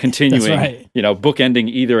fight, continuing, That's right. bookending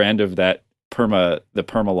either end of that the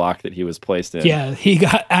perma lock that he was placed in. Yeah, he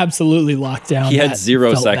got absolutely locked down. He had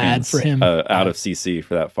 0 seconds for him. Out of CC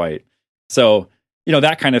for that fight. So,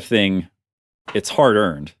 that kind of thing, it's hard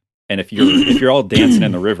earned. And if you're all dancing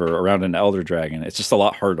in the river around an Elder Dragon, it's just a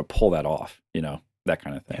lot harder to pull that off, that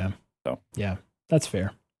kind of thing. Yeah. So yeah, that's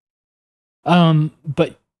fair.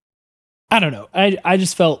 But I don't know. I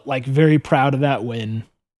just felt like very proud of that win.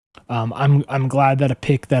 I'm glad that a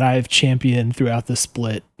pick that I've championed throughout the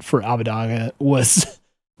split for Abadaga was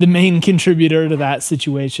the main contributor to that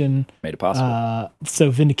situation. Made it possible. So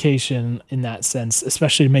vindication in that sense,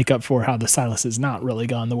 especially to make up for how the Silas has not really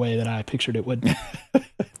gone the way that I pictured it would.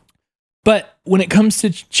 But when it comes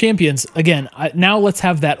to champions, again, now let's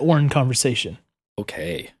have that Ornn conversation.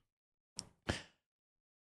 Okay.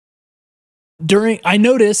 I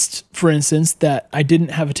noticed, for instance, that I didn't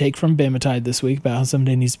have a take from Bamatide this week about how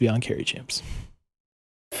somebody needs to be on carry champs.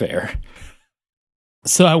 Fair.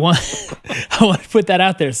 So I want to put that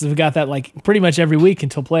out there. So we got that like pretty much every week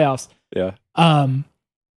until playoffs. Yeah.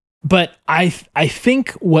 But I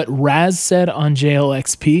think what Raz said on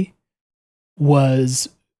JLXP was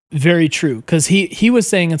very true, because he was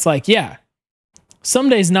saying it's like, yeah,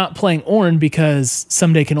 Someday's not playing Ornn because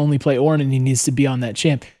Someday can only play Ornn and he needs to be on that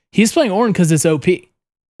champ. He's playing Ornn because it's OP.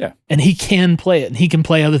 Yeah. And he can play it, and he can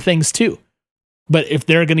play other things too. But if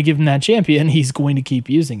they're going to give him that champion, he's going to keep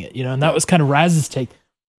using it, and that was kind of Raz's take.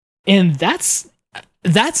 And that's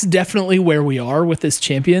definitely where we are with this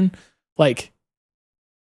champion. Like,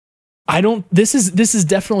 this is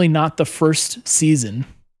definitely not the first season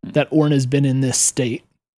that Ornn has been in this state,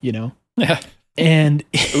 Yeah. And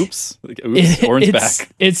oops, Ornn's back.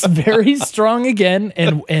 It's very strong again.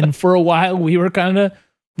 And for a while we were kind of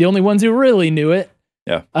the only ones who really knew it.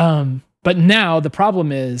 Yeah. But now the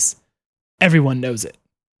problem is everyone knows it.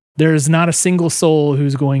 There is not a single soul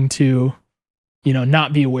who's going to,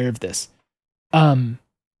 not be aware of this.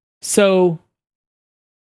 So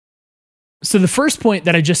the first point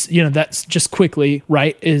that I just, that's just quickly,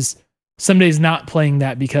 right, is Someday's not playing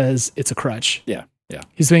that because it's a crutch. Yeah. Yeah.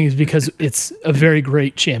 He's saying it's because it's a very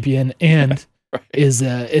great champion and right. is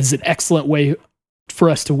an excellent way for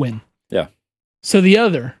us to win. Yeah. So the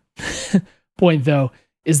other point, though,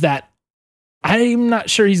 is that I'm not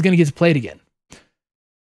sure he's going to get to play it again.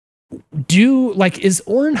 Is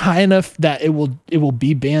Ornn high enough that it will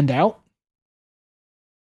be banned out?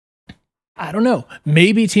 I don't know.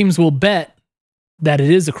 Maybe teams will bet that it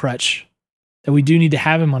is a crutch, that we do need to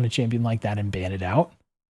have him on a champion like that and ban it out,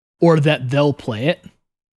 or that they'll play it.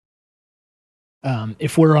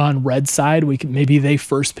 If we're on red side, maybe they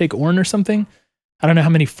first pick Ornn or something. I don't know how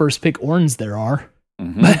many first pick Ornns there are.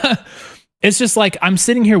 Mm-hmm. It's just like, I'm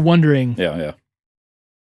sitting here wondering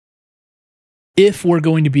if we're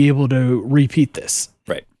going to be able to repeat this.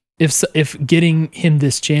 Right. If getting him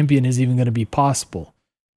this champion is even going to be possible.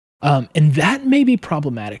 And that may be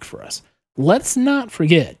problematic for us. Let's not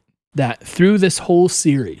forget that through this whole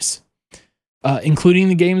series, including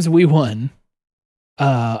the games we won,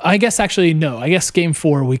 I guess game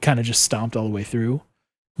 4 we kind of just stomped all the way through.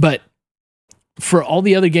 But for all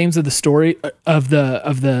the other games of the story of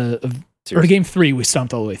game 3, we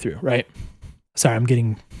stomped all the way through, right? Sorry, I'm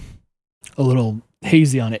getting a little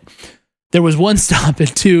hazy on it. There was 1 stomp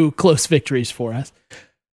and 2 close victories for us.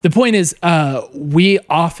 The point is, we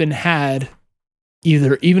often had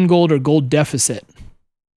either even gold or gold deficit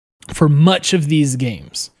for much of these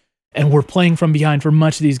games. And we're playing from behind for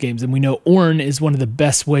much of these games. And we know Ornn is one of the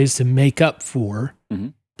best ways to make up for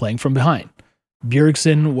playing from behind.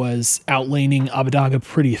 Bjergsen was outlaning Abadaga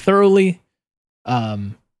pretty thoroughly.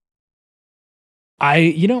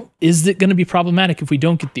 Is it going to be problematic if we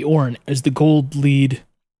don't get the Ornn? Is the gold lead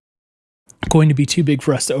going to be too big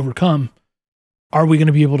for us to overcome? Are we going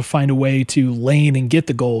to be able to find a way to lane and get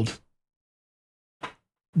the gold?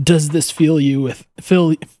 Does this fill you with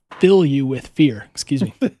fear? Excuse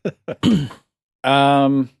me.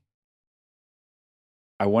 I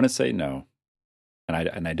want to say no,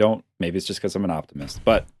 and I don't. Maybe it's just because I'm an optimist.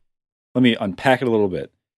 But let me unpack it a little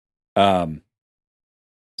bit. So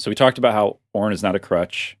we talked about how Ornn is not a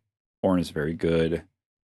crutch. Ornn is very good.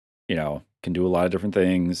 Can do a lot of different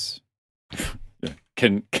things.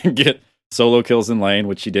 can get solo kills in lane,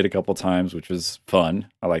 which she did a couple times, which was fun.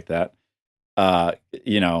 I like that.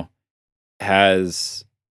 Has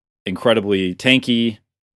incredibly tanky,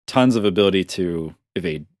 tons of ability to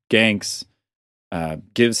evade ganks,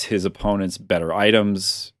 gives his opponents better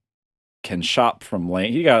items, can shop from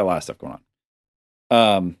lane. He got a lot of stuff going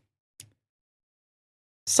on.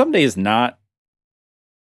 Someday is not.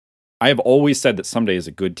 I have always said that Someday is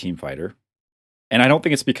a good team fighter. And I don't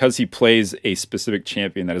think it's because he plays a specific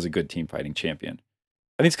champion that is a good team fighting champion.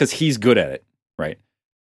 I think it's because he's good at it, right?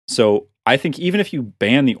 So I think even if you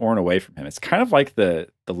ban the Ornn away from him, it's kind of like the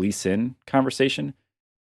Lee Sin conversation.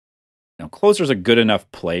 Closer's a good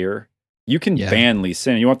enough player. You can ban Lee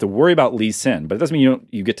Sin. You don't have to worry about Lee Sin, but it doesn't mean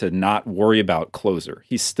you get to not worry about Closer.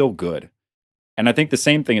 He's still good. And I think the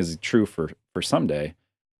same thing is true for Someday.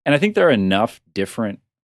 And I think there are enough different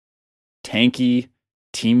tanky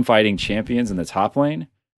team fighting champions in the top lane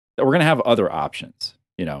that we're going to have other options,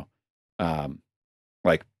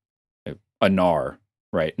 like a Gnar,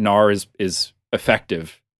 right? Gnar is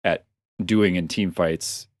effective at doing in team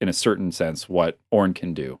fights in a certain sense what Ornn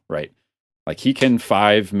can do, right? Like he can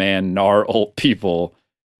 5-man Gnar ult people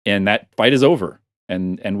and that fight is over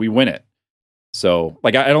and we win it. So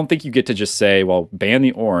I don't think you get to just say, well, ban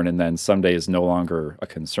the Ornn and then Someday is no longer a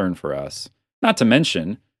concern for us. Not to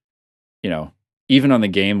mention, even on the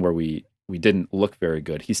game where we didn't look very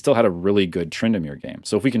good, he still had a really good Tryndamere game.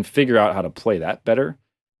 So if we can figure out how to play that better,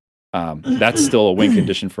 that's still a win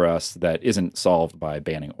condition for us that isn't solved by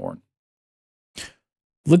banning Ornn.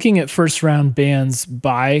 Looking at first round bans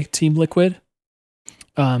by Team Liquid,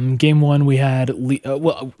 game 1 we had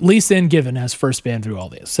Lee Sin given as first ban through all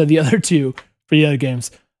these. So the other two for the other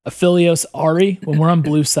games, Aphelios, Ahri. When we're on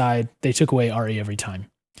blue side, they took away Ahri every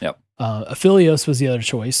time. Yep. Aphelios was the other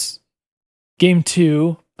choice. Game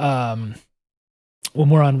 2, when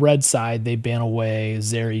we're on red side, they ban away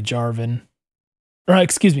Zeri, Jarvan. Or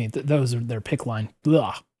excuse me, that was their pick line.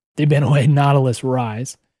 Blah. They ban away Nautilus,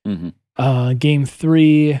 Rise. Mm-hmm. Game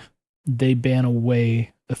 3, they ban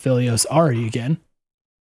away Aphelios, Ahri again.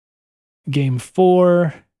 Game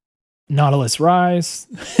 4, Nautilus, Rise.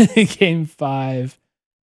 Game 5,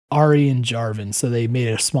 Ahri and Jarvan. So they made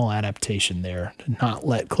a small adaptation there to not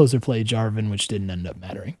let Closer play Jarvan, which didn't end up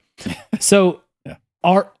mattering. So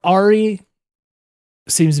Ahri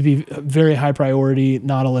seems to be a very high priority.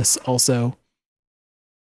 Nautilus also.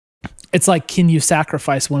 It's like, can you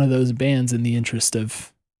sacrifice one of those bans in the interest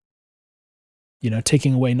of,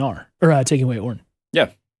 taking away Gnar or taking away Ornn? Yeah.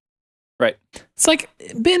 Right. It's like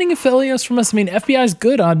banning Aphelios from us. I mean, FBI is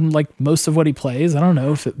good on like most of what he plays. I don't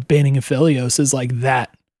know if banning Aphelios is like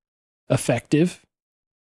that effective.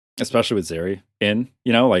 Especially with Zeri in,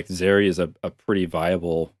 like Zeri is a pretty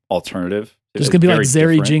viable alternative. There's going to be like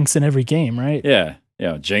Zeri Jinx in every game, right? Yeah.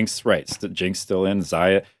 Jinx, right. Jinx still in,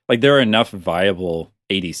 Xayah. Like there are enough viable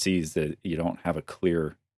ADCs that you don't have a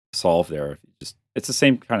clear solve there. It's the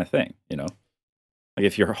same kind of thing, Like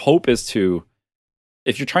if your hope is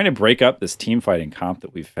if you're trying to break up this team fighting comp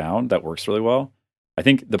that we've found that works really well, I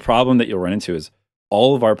think the problem that you'll run into is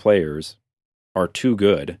all of our players are too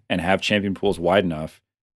good and have champion pools wide enough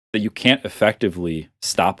that you can't effectively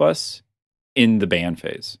stop us in the ban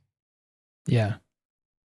phase. Yeah.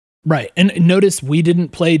 Right. And notice we didn't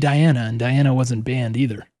play Diana and Diana wasn't banned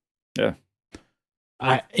either. Yeah.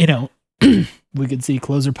 We could see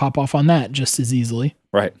Closer pop off on that just as easily.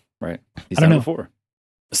 Right. He's done it before.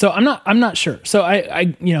 So I'm not sure. So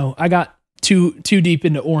I got too deep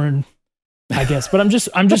into Ornn, I guess, but I'm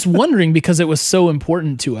just wondering because it was so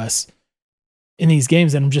important to us in these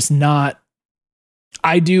games, and I'm just not.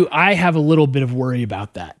 I have a little bit of worry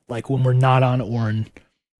about that. Like when we're not on Ornn,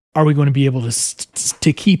 are we going to be able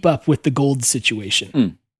to keep up with the gold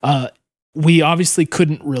situation? We obviously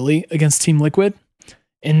couldn't really against Team Liquid,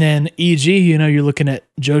 and then EG. You're looking at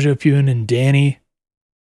Jojo Pune and Danny.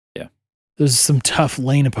 Those are some tough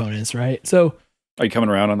lane opponents, right? So, are you coming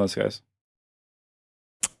around on those guys?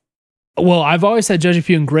 Well, I've always had Jojo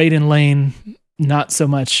Pune great in lane, not so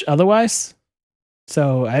much otherwise.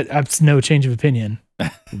 So that's no change of opinion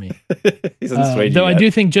for me. He's unsuaded though I yet. do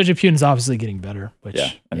think Judge Pune is obviously getting better, which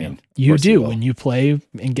I mean, you course he do will. when you play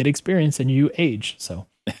and get experience and you age. So,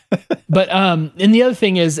 but and the other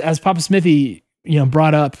thing is, as Papa Smithy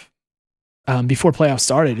brought up before playoffs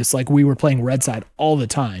started, it's like we were playing red side all the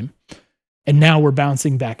time, and now we're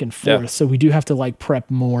bouncing back and forth. Yeah. So we do have to like prep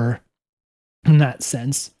more in that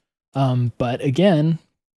sense. But again,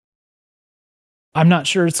 I'm not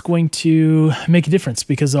sure it's going to make a difference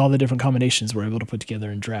because of all the different combinations we're able to put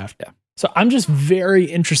together in draft. Yeah. So I'm just very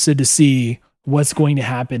interested to see what's going to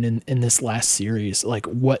happen in this last series, like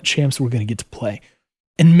what champs we're going to get to play.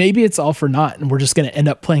 And maybe it's all for naught, and we're just going to end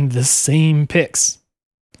up playing the same picks.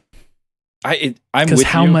 I'm Because with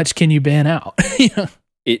how you. much can you ban out?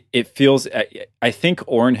 It feels. I think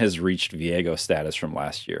Ornn has reached Viego status from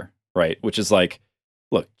last year, right? Which is like,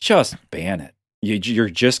 look, just ban it. You're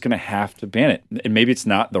just going to have to ban it. And maybe it's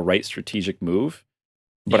not the right strategic move,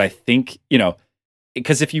 but I think,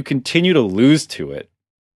 because if you continue to lose to it,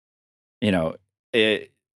 the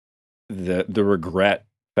regret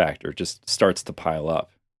factor just starts to pile up.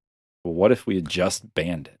 Well, what if we had just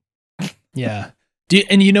banned it? Yeah.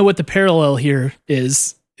 And you know what the parallel here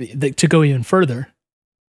is, to go even further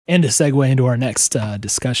and to segue into our next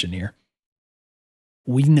discussion here.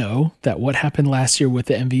 We know that what happened last year with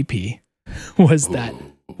the MVP was that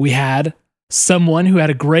we had someone who had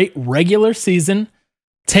a great regular season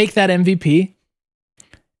take that MVP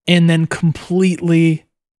and then completely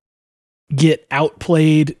get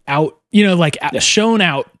outplayed, shown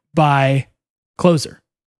out by closer.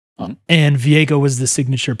 Mhm. And Viego was the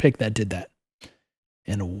signature pick that did that.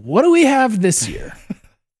 And what do we have this year?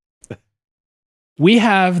 We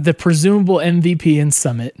have the presumable MVP in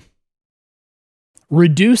Summit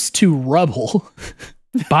reduced to rubble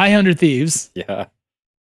by 100 Thieves. Yeah.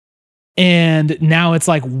 And now it's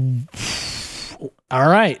like, all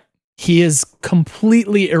right, he is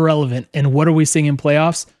completely irrelevant. And what are we seeing in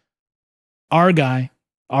playoffs? Our guy,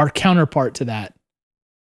 our counterpart to that,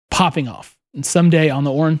 popping off. And someday on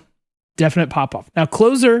the Ornn, definite pop off. Now,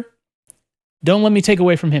 closer, don't let me take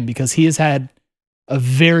away from him because he has had a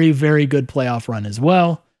very, very good playoff run as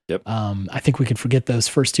well. Yep. I think we can forget those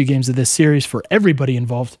first two games of this series for everybody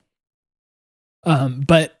involved.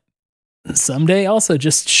 But someday also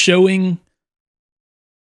just showing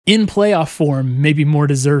in playoff form, maybe more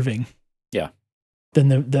deserving. Yeah.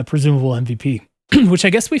 Than the presumable MVP, which I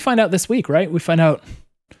guess we find out this week, right? We find out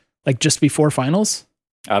like just before finals.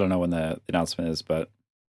 I don't know when the announcement is, but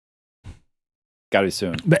gotta be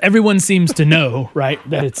soon. But everyone seems to know, right,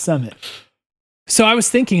 that it's Summit. So I was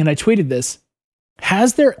thinking, and I tweeted this,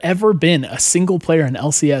 has there ever been a single player in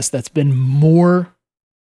LCS that's been more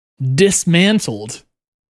dismantled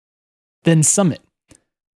than Summit?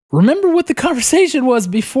 Remember what the conversation was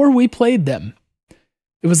before we played them.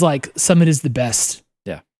 It was like, Summit is the best.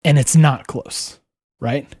 Yeah. And it's not close,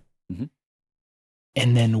 right? Mhm.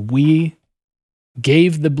 And then we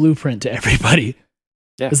gave the blueprint to everybody.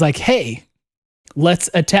 Yeah. It's like, hey, let's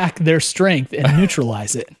attack their strength and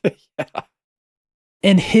neutralize it. Yeah.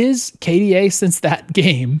 And his KDA since that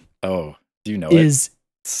game Oh, do you know is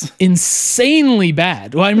it? insanely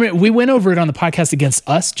bad. Well, I mean, we went over it on the podcast against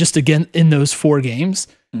us, just again in those 4 games.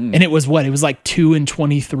 Mm. And it was what? It was like 2 and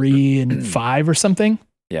 23 and 5 or something.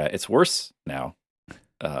 Yeah, it's worse now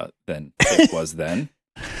than it was then.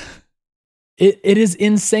 It is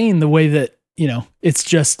insane the way that, it's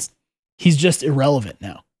just, he's just irrelevant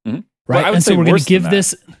now. Mhm. Right. Well, I would and so say we're going worse to give than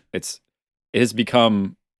that. this It has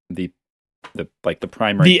become the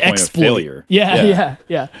primary the point exploit. of failure. Yeah.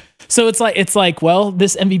 So it's like, well,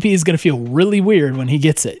 this MVP is going to feel really weird when he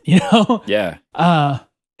gets it, Yeah.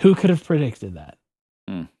 Who could have predicted that?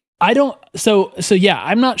 Mm. I don't. So yeah,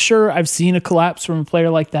 I'm not sure I've seen a collapse from a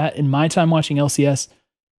player like that in my time watching LCS.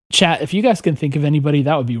 Chat, if you guys can think of anybody,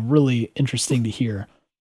 that would be really interesting to hear.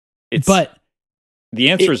 But the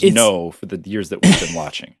answer is no for the years that we've been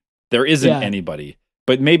watching. There isn't Yeah. anybody,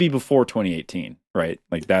 but maybe before 2018, right?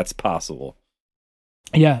 Like that's possible.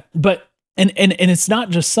 yeah, but and it's not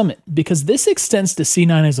just Summit because this extends to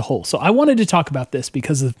C9 as a whole. So I wanted to talk about this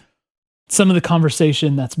because of some of the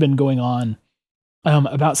conversation that's been going on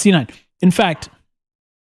about C9. In fact,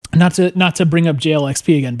 not to bring up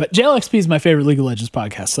JLXP again, but JLXP is my favorite League of Legends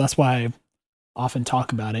podcast, so that's why I often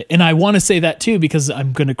talk about it. And I want to say that too because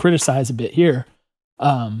I'm going to criticize a bit here,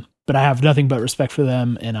 but I have nothing but respect for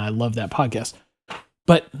them, and I love that podcast.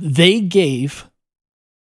 But they gave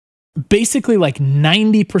basically like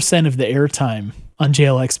 90% of the airtime on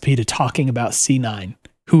JLXP to talking about C9,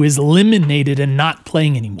 who is eliminated and not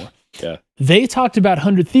playing anymore. Yeah. They talked about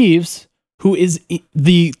 100 Thieves, who is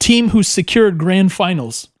the team who secured grand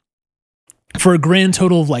finals for a grand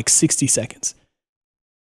total of like 60 seconds.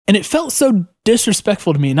 And it felt so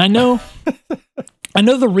disrespectful to me. And I know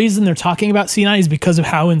the reason they're talking about C9 is because of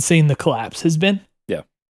how insane the collapse has been. Yeah.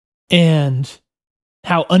 And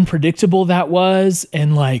how unpredictable that was.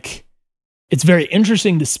 And like, it's very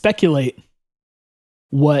interesting to speculate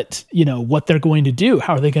what they're going to do.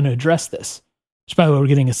 How are they going to address this? Which, by the way, we're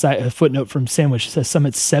getting a footnote from Sandwich. It says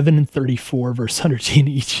Summit's 7-34 versus 100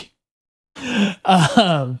 each.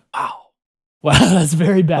 Wow, that's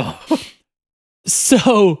very bad.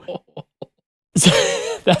 So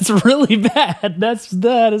that's really bad.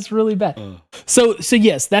 That is really bad. So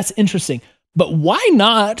yes, that's interesting. But why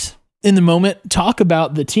not in the moment talk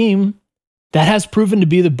about the team that has proven to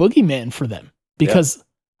be the boogeyman for them? Because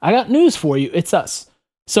I got news for you. It's us.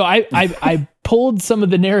 So I pulled some of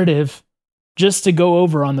the narrative just to go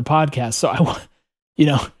over on the podcast. So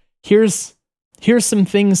here's some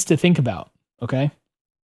things to think about. Okay.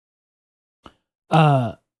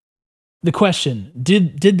 The question,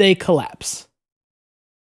 did they collapse?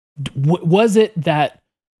 Was it that,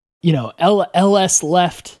 LS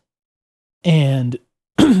left and,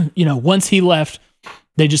 once he left,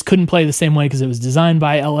 they just couldn't play the same way because it was designed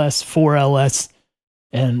by LS for LS,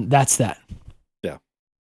 and that's that. Yeah.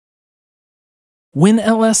 When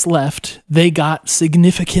LS left, they got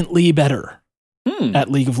significantly better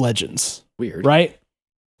at League of Legends. Weird. Right?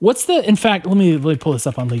 In fact, let me pull this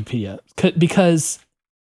up on Leaguepedia because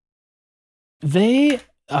they,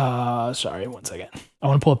 sorry, 1 second. I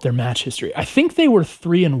want to pull up their match history. I think they were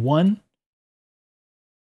 3-1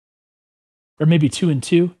 or maybe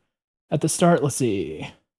 2-2 at the start. Let's see.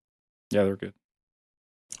 Yeah, they're good.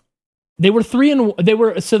 They were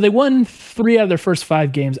 3-1. So they won 3 out of their first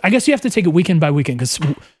 5 games. I guess you have to take it weekend by weekend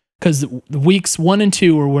because the weeks 1 and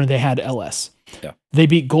 2 were where they had LS. Yeah. They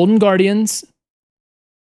beat Golden Guardians.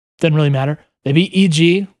 Doesn't really matter. They beat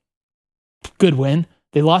EG. Good win.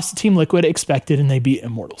 They lost to Team Liquid, expected, and they beat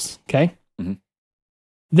Immortals. Okay. Mm-hmm.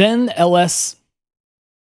 Then LS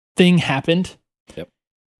thing happened. Yep.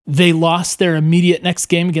 They lost their immediate next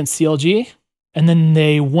game against CLG, and then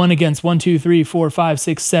they won against 1, 2, 3, 4, 5,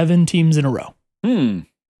 6, 7 teams in a row.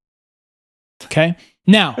 Okay.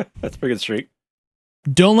 Now, that's a pretty good streak.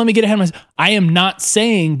 Don't let me get ahead of myself. I am not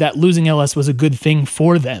saying that losing LS was a good thing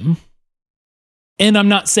for them. And I'm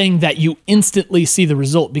not saying that you instantly see the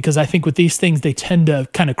result, because I think with these things, they tend to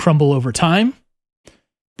kind of crumble over time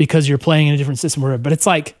because you're playing in a different system. But it's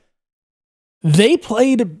like they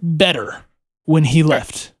played better when he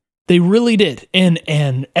left. They really did.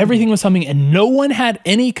 And everything was humming, and no one had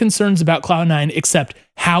any concerns about Cloud9 except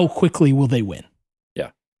how quickly will they win.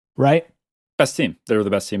 Yeah. Right? Best team. They were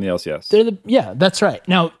the best team in the LCS. Yeah, that's right.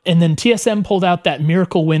 Now, and then TSM pulled out that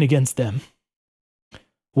miracle win against them.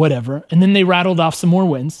 Whatever. And then they rattled off some more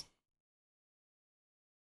wins.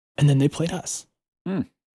 And then they played us. And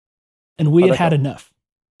we had enough.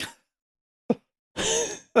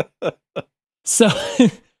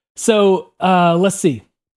 So let's see.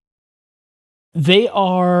 They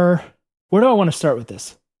are, where do I want to start with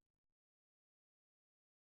this?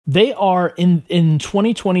 They are in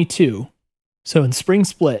 2022. So in spring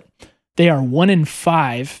split, they are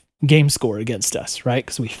 1-5 game score against us, right?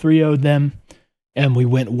 Because we 3-0'd them. And we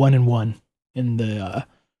went 1-1 in the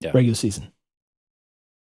regular season.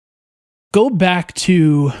 Go back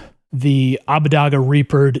to the Abadaga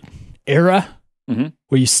Reaper era,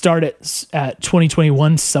 where you start at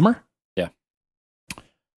 2021 summer. Yeah.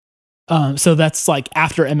 So that's like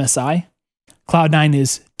after MSI. Cloud9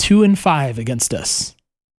 is 2-5 against us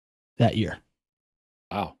that year.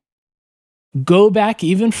 Wow. Go back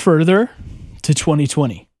even further to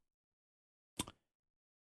 2020.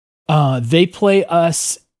 They play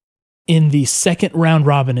us in the second round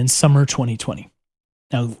robin in summer 2020.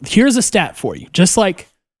 Now, here's a stat for you, just like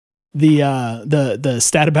the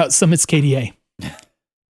stat about Summit's KDA.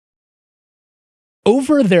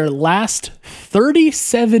 Over their last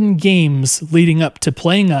 37 games leading up to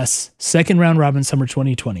playing us second round robin summer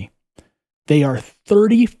 2020, they are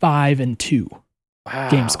 35-2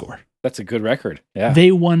 game score. That's a good record. Yeah.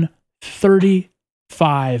 They won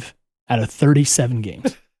 35 out of 37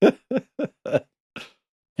 games.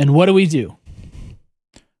 And what do?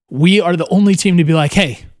 We are the only team to be like,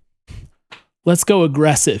 hey, let's go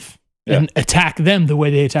aggressive and attack them the way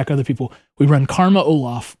they attack other people. We run Karma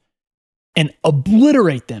Olaf and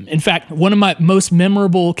obliterate them. In fact, one of my most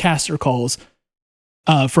memorable caster calls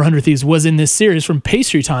for 100 Thieves was in this series from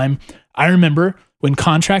Pastry Time. I remember when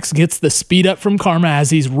Contracts gets the speed up from Karma as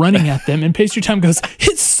he's running at them, and Pastry Time goes,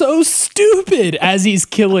 it's so stupid, as he's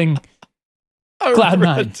killing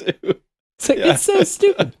Cloud9. It's like, it's so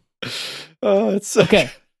stupid. Oh, it's so okay.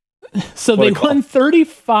 So What they a call. won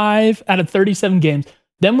 35 out of 37 games.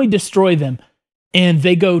 Then we destroy them, and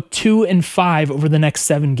they go 2-5 over the next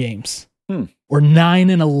 7 games, or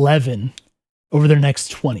 9-11 over their next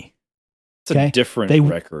 20. It's a different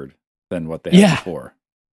record than what they had before.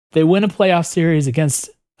 They win a playoff series against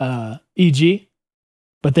EG,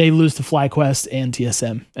 but they lose to FlyQuest and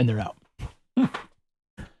TSM, and they're out.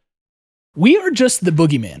 We are just the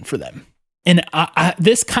boogeyman for them. And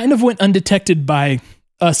this kind of went undetected by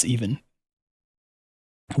us even.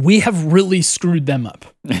 We have really screwed them up.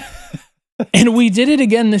 And we did it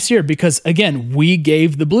again this year because, again, we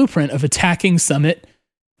gave the blueprint of attacking Summit,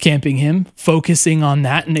 camping him, focusing on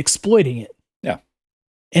that, and exploiting it. Yeah.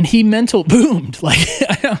 And he mental boomed. Like,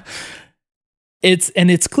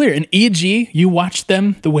 it's clear. And EG, you watched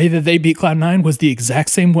them, the way that they beat Cloud9 was the exact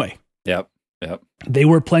same way. Yep. They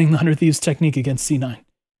were playing the 100 Thieves technique against C9.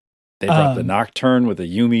 They brought the Nocturne with a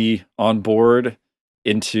Yumi on board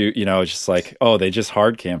into, just like, they just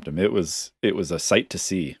hard camped him. It was a sight to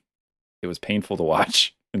see. It was painful to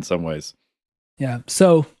watch in some ways. Yeah.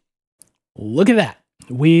 So look at that.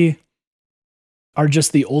 We are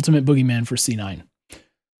just the ultimate boogeyman for C9.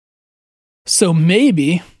 So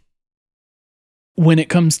maybe when it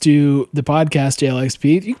comes to the podcast,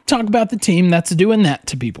 JLXP, you talk about the team that's doing that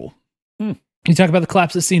to people. You talk about the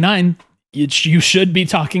collapse of C9, you should be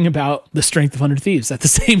talking about the strength of 100 Thieves at the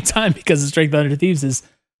same time, because the strength of 100 Thieves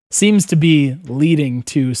seems to be leading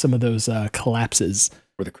to some of those collapses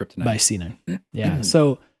for the Kryptonite by C9. Yeah.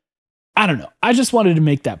 So I don't know. I just wanted to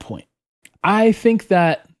make that point. I think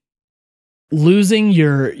that losing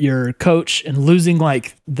your coach and losing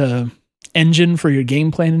like the engine for your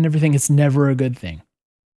game plan and everything, it's never a good thing.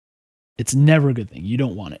 It's never a good thing. You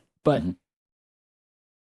don't want it. But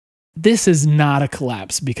this is not a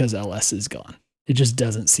collapse because LS is gone. It just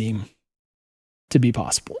doesn't seem to be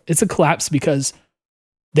possible. It's a collapse because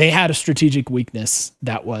they had a strategic weakness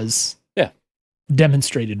that was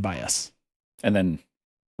demonstrated by us. And then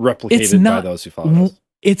replicated by those who followed us.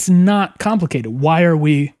 It's not complicated. Why are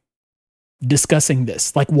we discussing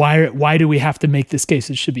this? Like, why do we have to make this case?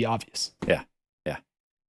 It should be obvious. Yeah.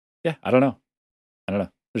 I don't know.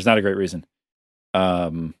 There's not a great reason.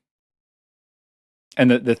 And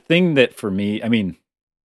the thing that for me, I mean,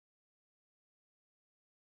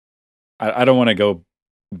 I don't want to go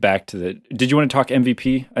back to did you want to talk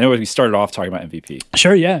MVP? I know we started off talking about MVP.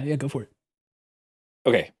 Sure. Yeah. Go for it.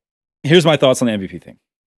 Okay. Here's my thoughts on the MVP thing.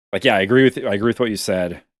 Like, I agree with what you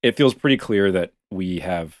said. It feels pretty clear that we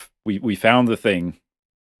found the thing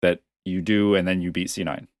that you do, and then you beat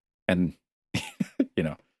C9. And,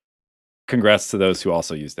 congrats to those who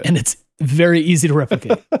also used it. And it's very easy to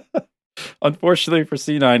replicate. Unfortunately for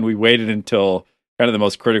C9, we waited until kind of the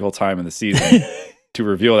most critical time in the season to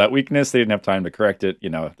reveal that weakness. They didn't have time to correct it.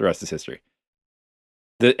 The rest is history.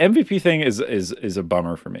 The MVP thing is a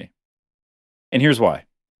bummer for me. And here's why.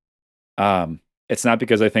 It's not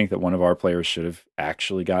because I think that one of our players should have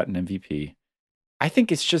actually gotten MVP. I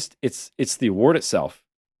think it's just it's the award itself.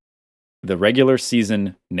 The regular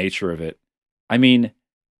season nature of it. I mean,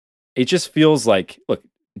 it just feels like, look,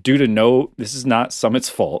 this is not Summit's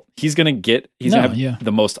fault. He's going to have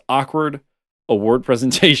the most awkward award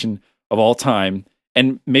presentation of all time.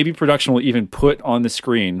 And maybe production will even put on the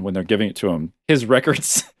screen when they're giving it to him his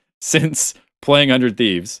records since playing 100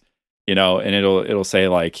 Thieves, and it'll say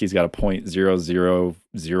like he's got a .0004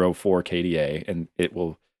 KDA, and it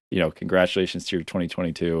will, congratulations to your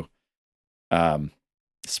 2022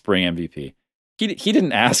 spring MVP. He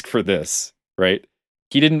didn't ask for this, right?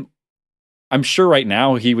 He didn't. I'm sure right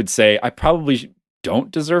now he would say, I probably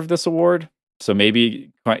don't deserve this award. So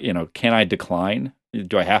maybe, can I decline?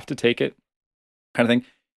 Do I have to take it? Kind of thing.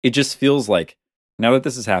 It just feels like now that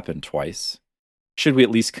this has happened twice, should we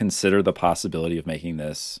at least consider the possibility of making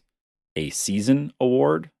this a season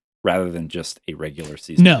award rather than just a regular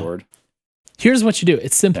season award? Here's what you do.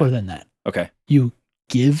 It's simpler than that. Okay. You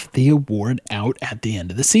give the award out at the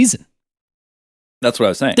end of the season. That's what I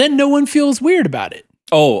was saying. Then no one feels weird about it.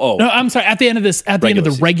 Oh. No, I'm sorry. At the end of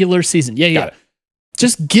the regular season. Yeah.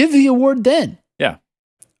 Just give the award then. Yeah.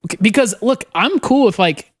 Okay, because look, I'm cool with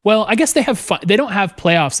I guess they don't have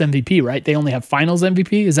playoffs MVP, right? They only have finals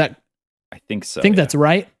MVP. Is that? I think so. I think that's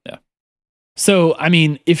right. Yeah. So, I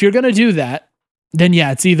mean, if you're going to do that, then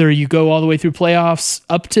it's either you go all the way through playoffs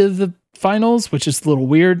up to the finals, which is a little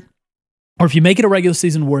weird, or if you make it a regular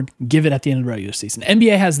season award, give it at the end of the regular season.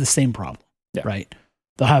 NBA has the same problem, right?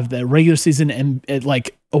 They'll have the regular season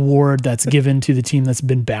award that's given to the team that's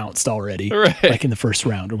been bounced already, right, like in the first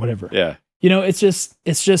round or whatever. Yeah. It just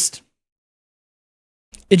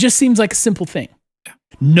seems like a simple thing.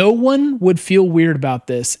 No one would feel weird about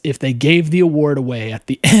this if they gave the award away at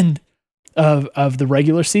the end of the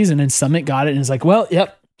regular season and Summit got it and it's like, well,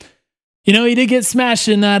 yep. You know, he did get smashed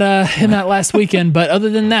in that last weekend, but other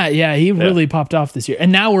than that, yeah, he really popped off this year.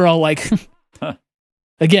 And now we're all like,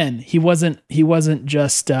 again, he wasn't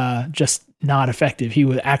just not effective.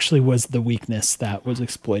 He actually was the weakness that was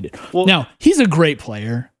exploited. Well, now, he's a great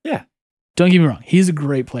player. Yeah. Don't get me wrong. He's a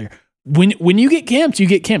great player. When you get camped, you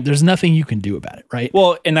get camped. There's nothing you can do about it, right?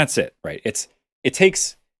 Well, and that's it, right? It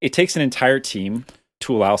takes an entire team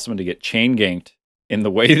to allow someone to get chain ganked in the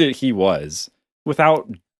way that he was without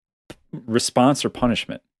response or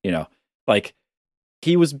punishment. You know, like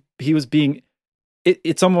he was being.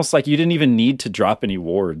 It's almost like you didn't even need to drop any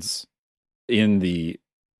wards in the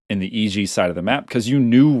EG side of the map because you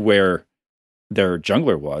knew where their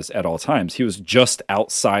jungler was at all times. He was just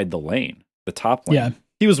outside the lane, the top lane. Yeah.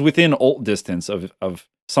 He was within ult distance of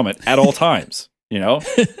Summit at all times. You know,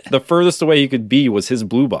 the furthest away he could be was his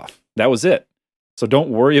blue buff. That was it. So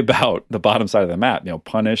don't worry about the bottom side of the map. You know,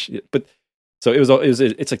 punish. But so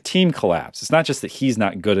it's a team collapse. It's not just that he's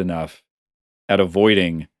not good enough at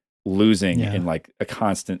avoiding losing in like a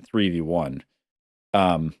constant 3v1.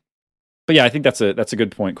 But yeah, I think that's a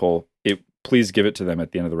good point, Cole. Please give it to them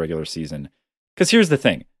at the end of the regular season. Because here's the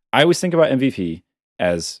thing. I always think about MVP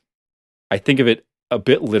as I think of it a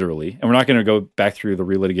bit literally, and we're not going to go back through the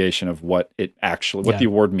relitigation of what the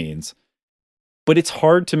award means. But it's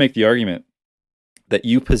hard to make the argument that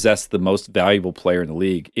you possess the most valuable player in the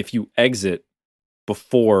league if you exit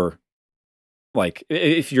before, like,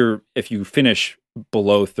 if you finish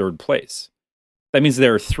below third place. That means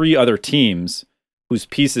there are 3 other teams whose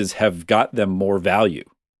pieces have got them more value.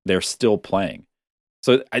 They're still playing.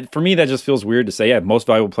 So for me, that just feels weird to say, yeah, most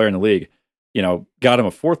valuable player in the league, you know, got him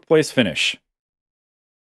a 4th place finish.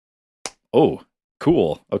 Oh,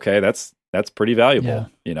 cool. Okay, that's pretty valuable. Yeah.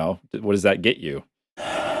 You know, what does that get you?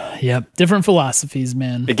 Yep, different philosophies,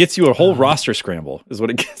 man. It gets you a whole roster scramble, is what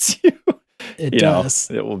it gets you. It does.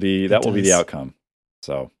 It will be the outcome.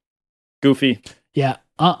 So, goofy. Yeah,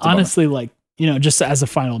 honestly, like, you know, just as a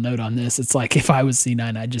final note on this, it's like if I was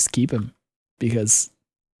C9, I'd just keep him because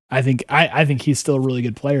I think he's still a really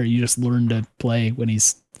good player. You just learn to play when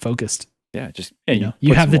he's focused. Yeah,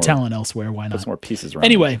 you have the talent elsewhere. Why not? Put some more pieces around.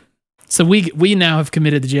 Anyway. So we now have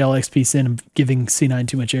committed the JLXP sin of giving C9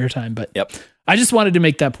 too much airtime, but I just wanted to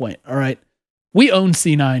make that point. All right. We own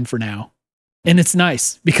C9 for now. And it's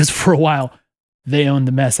nice because for a while they owned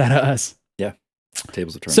the mess out of us. Yeah.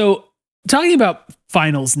 Tables of turn. So talking about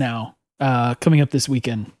finals now, coming up this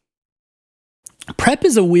weekend. Prep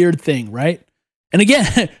is a weird thing, right? And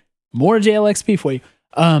again, more JLXP for you.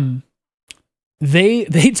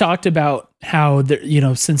 They talked about how, you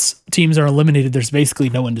know, since teams are eliminated, there's basically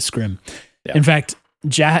no one to scrim. Yeah. In fact,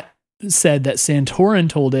 Jat said that Santorin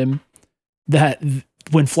told him that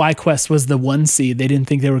when FlyQuest was the 1 seed, they didn't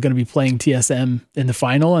think they were going to be playing TSM in the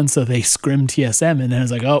final, and so they scrimmed TSM, and then it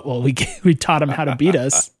was like, oh, well, we taught them how to beat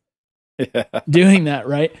us doing that,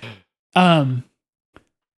 right?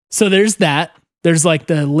 So there's that. There's like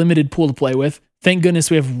the limited pool to play with. Thank goodness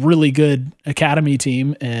we have really good academy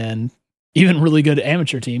team and even really good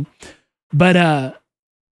amateur team. But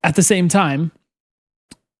at the same time,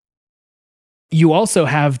 you also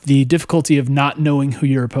have the difficulty of not knowing who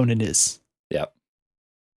your opponent is. Yep.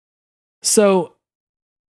 So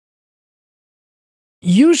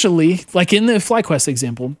usually, like in the FlyQuest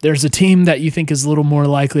example, there's a team that you think is a little more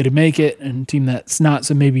likely to make it and a team that's not.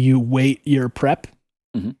 So maybe you wait your prep.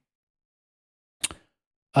 Mm-hmm.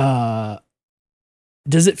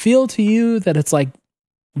 Does it feel to you that it's like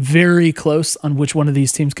very close on which one of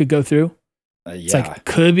these teams could go through? It's like,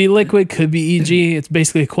 could be Liquid, could be EG. It's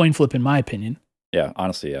basically a coin flip in my opinion. Yeah,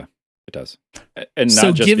 honestly, yeah, it does. And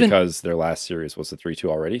not just because their last series was the 3-2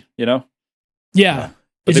 already, you know? Yeah.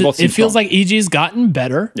 It feels like EG's gotten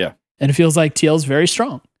better. Yeah. And it feels like TL's very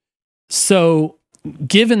strong. So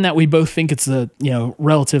given that we both think it's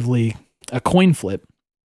relatively a coin flip,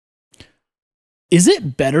 is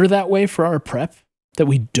it better that way for our prep that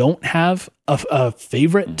we don't have a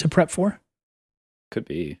favorite to prep for? Could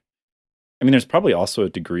be. I mean, there's probably also a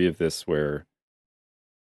degree of this where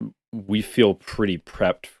we feel pretty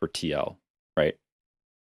prepped for TL, right?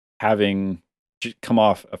 Having come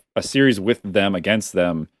off a series with them against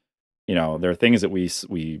them, you know, there are things that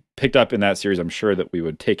we picked up in that series, I'm sure that we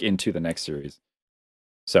would take into the next series.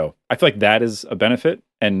 So I feel like that is a benefit,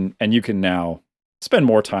 and you can now spend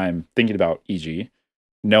more time thinking about EG,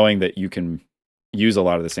 knowing that you can use a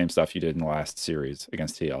lot of the same stuff you did in the last series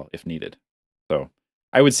against TL if needed. So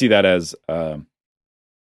I would see that as, they're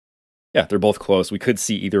both close. We could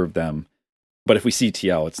see either of them, but if we see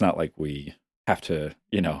TL, it's not like we have to,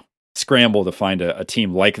 scramble to find a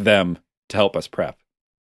team like them to help us prep.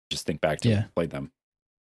 Just think back to when we played them.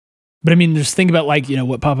 But I mean, just think about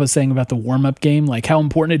what Papa was saying about the warm-up game, like how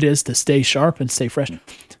important it is to stay sharp and stay fresh.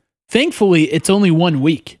 Thankfully, it's only 1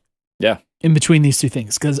 week. Yeah. In between these two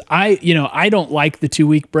things. Because I don't like the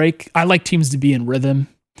 2-week break. I like teams to be in rhythm,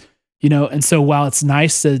 and so while it's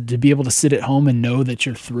nice to be able to sit at home and know that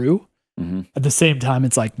you're through, at the same time,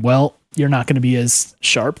 it's like, well, you're not going to be as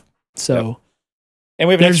sharp. So, and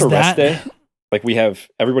we have an extra rest day. Like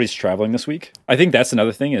everybody's traveling this week. I think that's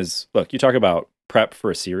another thing is, look, you talk about prep for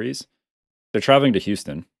a series. They're traveling to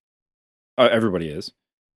Houston. Everybody is.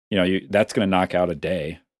 That's going to knock out a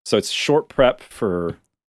day. So it's short prep for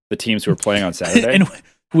the teams who are playing on Saturday. And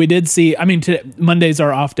we did see, Mondays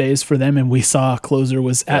are off days for them, and we saw Closer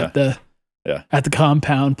was at the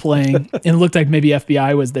compound playing. And it looked like maybe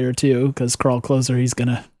FBI was there too, because Carl Closer, he's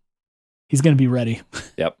gonna be ready.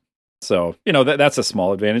 Yep. So, that's a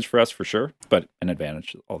small advantage for us for sure, but an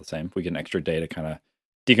advantage all the same. We get an extra day to kind of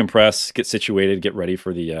decompress, get situated, get ready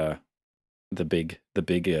for the big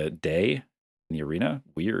day in the arena.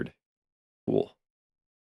 Weird. Cool.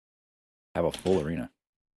 Have a full arena.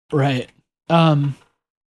 Right. So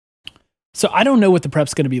I don't know what the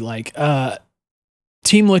prep's going to be like.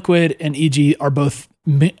 Team Liquid and EG are both,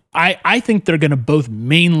 I think they're going to both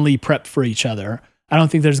mainly prep for each other. I don't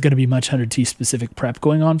think there's going to be much 100T specific prep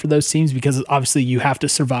going on for those teams because obviously you have to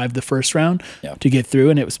survive the first round to get through,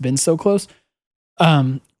 and it's been so close.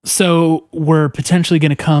 So we're potentially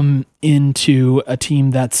going to come into a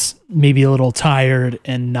team that's maybe a little tired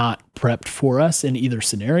and not prepped for us in either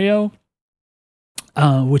scenario,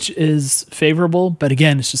 which is favorable. But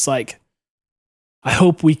again, it's just like, I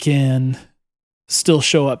hope we can still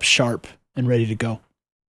show up sharp and ready to go.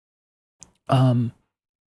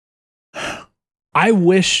 I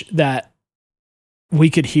wish that we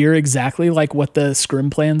could hear exactly like what the scrim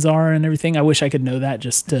plans are and everything. I wish I could know that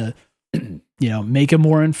just to, make a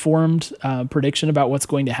more informed prediction about what's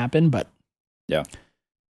going to happen. But yeah,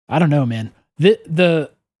 I don't know, man. The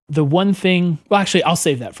one thing, well, actually, I'll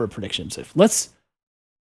save that for predictions.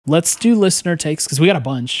 Let's do listener takes because we got a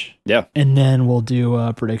bunch. Yeah, and then we'll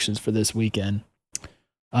do predictions for this weekend.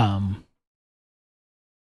 Yeah.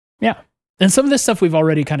 And some of this stuff we've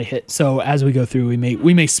already kind of hit. So as we go through, we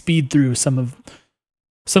may speed through some of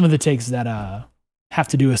the takes that have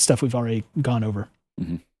to do with stuff we've already gone over.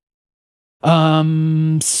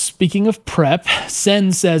 Speaking of prep,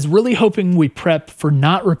 Sen says, really hoping we prep for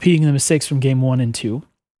not repeating the mistakes from game 1 and 2.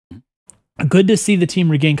 Good to see the team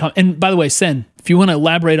regain and by the way, Sen, if you want to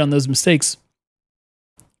elaborate on those mistakes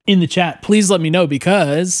in the chat, please let me know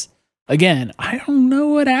because again, I don't know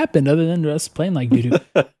what happened other than us playing like doo-doo.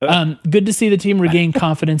 Good to see the team regain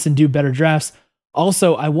confidence and do better drafts.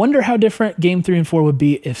 Also, I wonder how different game 3 and 4 would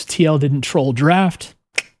be if TL didn't troll draft.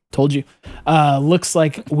 Told you. Looks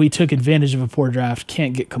like we took advantage of a poor draft.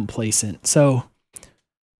 Can't get complacent. So,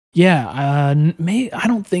 yeah,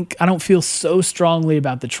 I don't feel so strongly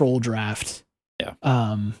about the troll draft. Yeah.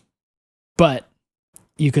 But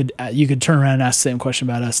you could turn around and ask the same question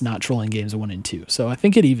about us not trolling games 1 and 2. So I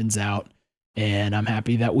think it evens out, and I'm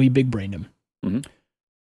happy that we big brained him.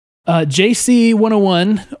 JC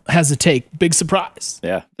 101 has a take. Big surprise.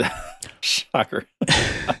 Yeah. Shocker.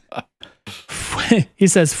 He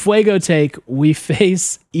says, Fuego take, we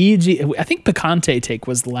face EG. I think Picante take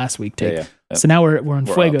was the last week take. Yeah. Yep. So now we're in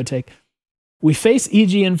Fuego up. take. We face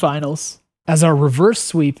EG in finals as our reverse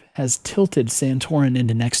sweep has tilted Santorin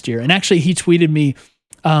into next year. And actually he tweeted me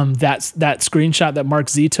that screenshot that Mark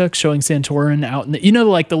Z took showing Santorin out in the,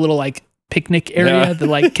 like the little like picnic area, the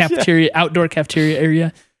like cafeteria, outdoor cafeteria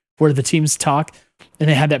area where the teams talk. And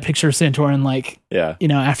they had that picture of Santorin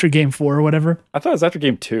after game 4 or whatever. I thought it was after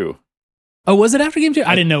game 2. Oh, was it after game 2?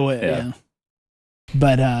 I didn't know it. Yeah.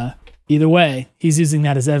 But either way, he's using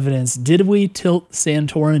that as evidence. Did we tilt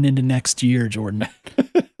Santorin into next year, Jordan?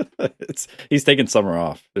 He's taking summer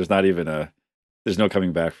off. There's no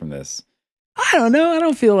coming back from this. I don't know. I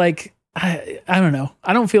don't feel like I don't know.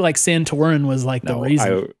 I don't feel like Santorin was like the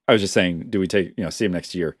reason. I was just saying, do we see him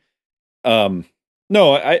next year?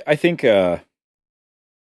 No, I think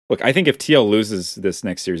look, I think if TL loses this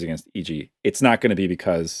next series against EG, it's not going to be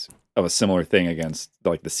because of a similar thing against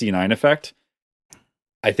like the C9 effect.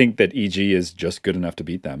 I think that EG is just good enough to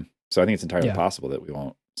beat them. So I think it's entirely possible that we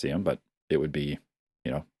won't see them, but it would be,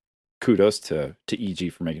 kudos to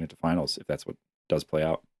EG for making it to finals if that's what does play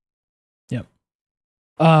out. Yep.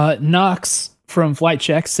 Knox from Flight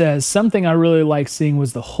Check says, something I really liked seeing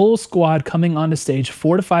was the whole squad coming onto stage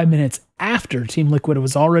 4 to 5 minutes after Team Liquid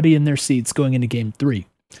was already in their seats going into game 3.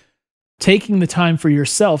 Taking the time for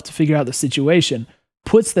yourself to figure out the situation.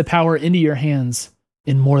 puts the power into your hands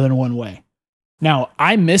in more than one way. Now,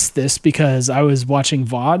 I missed this because I was watching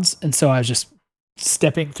VODs, and so I was just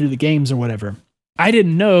stepping through the games or whatever. I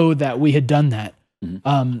didn't know that we had done that.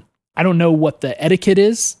 Mm-hmm. I don't know what the etiquette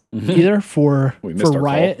is either for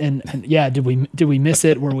Riot, and yeah, did we miss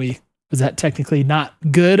it? Was that technically not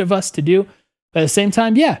good of us to do? But at the same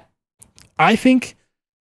time, yeah, I think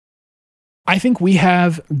we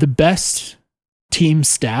have the best team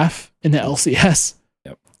staff in the LCS.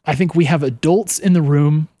 Yep. I think we have adults in the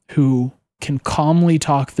room who can calmly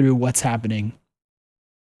talk through what's happening.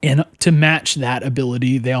 And to match that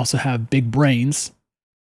ability, they also have big brains.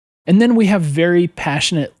 And then we have very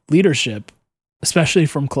passionate leadership, especially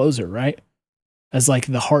from closer, right? As like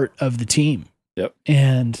the heart of the team. Yep.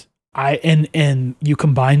 And you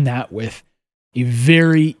combine that with a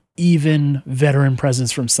very even veteran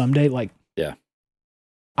presence from Someday. Like, yeah,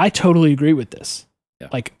 I totally agree with this. Yeah.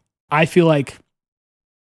 Like, I feel like,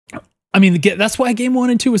 I mean, that's why game 1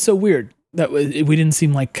 and 2 was so weird, that we didn't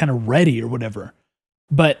seem like kind of ready or whatever.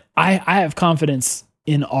 But I have confidence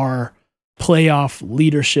in our playoff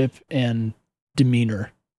leadership and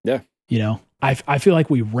demeanor. Yeah. You know, I feel like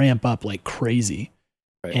we ramp up like crazy,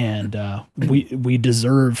 right. And we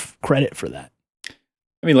deserve credit for that.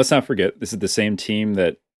 I mean, let's not forget, this is the same team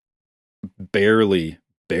that barely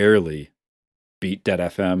beat Dead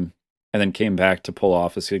FM and then came back to pull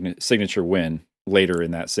off a signature win later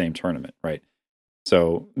in that same tournament, right?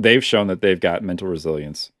 So they've shown that they've got mental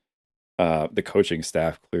resilience. The coaching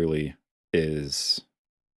staff clearly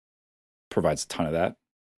provides a ton of that.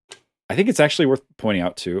 I think it's actually worth pointing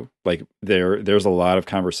out too, like there's a lot of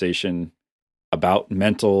conversation about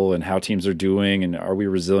mental and how teams are doing and are we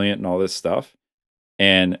resilient and all this stuff.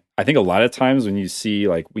 And I think a lot of times when you see,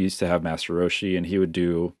 like, we used to have Master Roshi and he would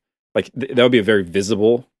do like, that would be a very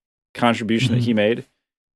visible contribution that he made.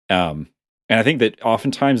 And I think that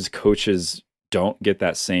oftentimes coaches don't get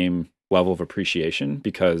that same level of appreciation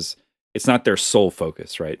because it's not their sole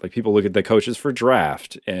focus, right? Like, people look at the coaches for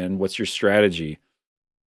draft and what's your strategy.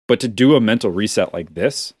 But to do a mental reset like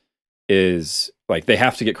this is like, they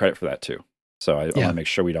have to get credit for that too. So I want to make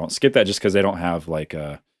sure we don't skip that just because they don't have like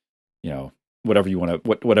a, whatever you want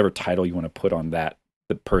to, whatever title you want to put on that,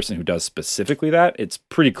 the person who does specifically that. It's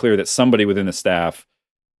pretty clear that somebody within the staff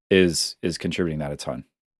is contributing that a ton.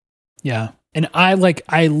 Yeah. And I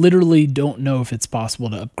literally don't know if it's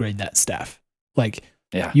possible to upgrade that staff. Like,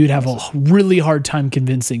 you'd have a really hard time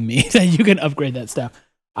convincing me that you can upgrade that staff.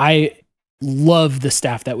 I love the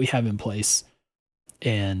staff that we have in place,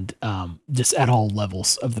 and just at all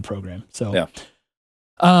levels of the program. So,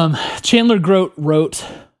 Chandler Grote wrote,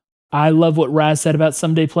 I love what Raz said about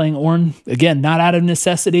Someday playing Ornn. Again, not out of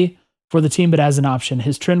necessity for the team, but as an option.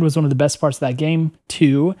 His trend was one of the best parts of that game,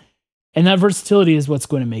 too. And that versatility is what's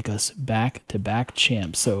going to make us back-to-back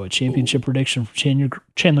champs. So a championship prediction from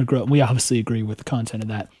Chandler Grote. We obviously agree with the content of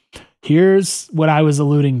that. Here's what I was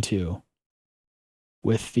alluding to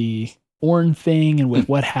with the Ornn thing and with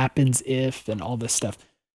what happens if and all this stuff.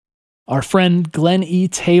 Our friend Glenn E.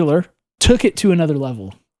 Taylor took it to another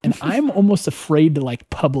level. And I'm almost afraid to like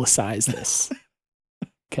publicize this.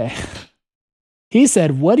 Okay. He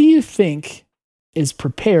said, what do you think is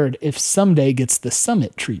prepared if Someday gets the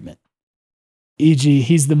summit treatment? E.g.,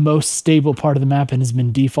 he's the most stable part of the map and has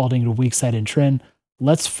been defaulting to weak side and trend.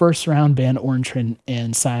 Let's first round ban Ornn Trend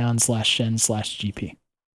and Sion/Shen/GP.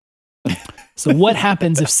 So what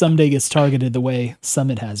happens if Someday gets targeted the way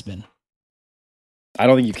Summit has been? I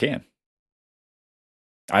don't think you can.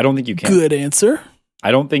 Good answer.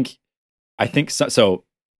 I think so. So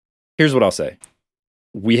here's what I'll say.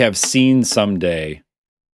 We have seen Someday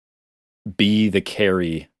be the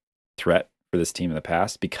carry threat for this team in the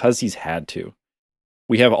past because he's had to.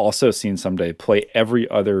 We have also seen Someday play every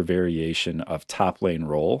other variation of top lane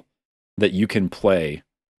role that you can play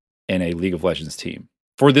in a League of Legends team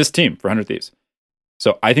for this team, for 100 Thieves.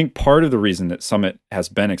 So I think part of the reason that Summit has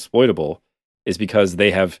been exploitable is because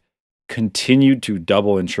they have continued to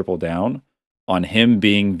double and triple down on him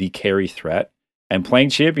being the carry threat and playing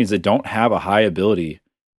champions that don't have a high ability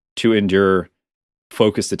to endure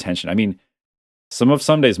focused attention. I mean, some of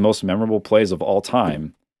Someday's most memorable plays of all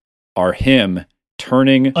time are him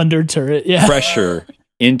turning under turret pressure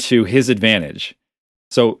into his advantage.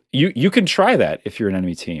 So you can try that if you're an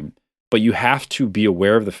enemy team, but you have to be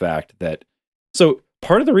aware of the fact that, so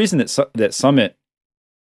part of the reason that Summit,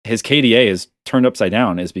 his KDA is turned upside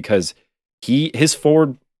down is because his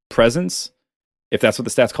forward presence, if that's what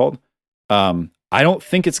the stat's called, I don't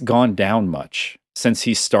think it's gone down much since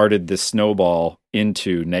he started this snowball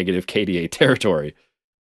into negative KDA territory.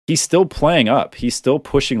 He's still playing up. He's still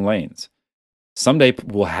pushing lanes. Someday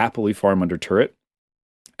will happily farm under turret.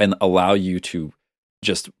 and allow you to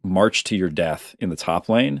just march to your death in the top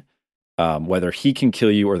lane, whether he can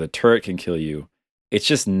kill you or the turret can kill you, it's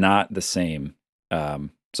just not the same.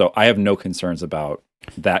 So I have no concerns about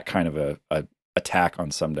that kind of a attack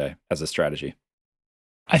on Someday as a strategy.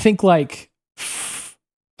 I think I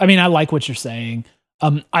like what you're saying.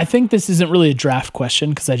 I think this isn't really a draft question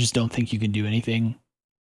because I just don't think you can do anything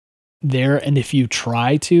there. And if you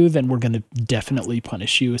try to, then we're going to definitely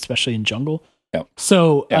punish you, especially in jungle. Yep.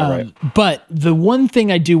 So, right. But the one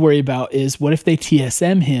thing I do worry about is what if they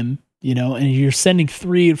TSM him, and you're sending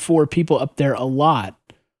 3 or 4 people up there a lot.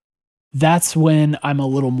 That's when I'm a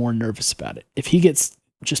little more nervous about it. If he gets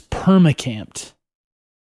just permacamped,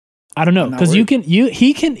 I don't know. Cause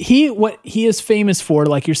what he is famous for,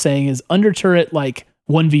 like you're saying, is under turret, like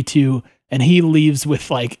 1v2, and he leaves with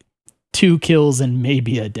like 2 kills and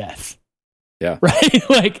maybe a death. Yeah.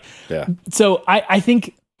 Right. Yeah. So I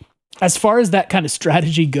think as far as that kind of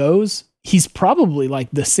strategy goes, he's probably like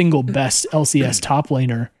the single best LCS top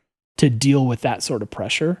laner to deal with that sort of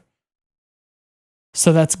pressure.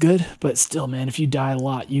 So that's good. But still, man, if you die a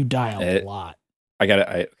lot, you die a lot.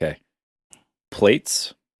 Okay.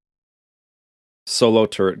 Plates, solo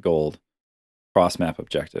turret gold, cross map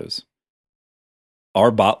objectives. Our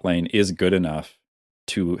bot lane is good enough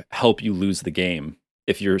to help you lose the game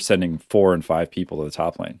if you're sending 4 and 5 people to the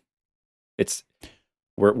top lane.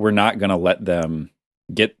 We're not gonna let them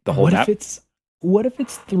get the whole map. What if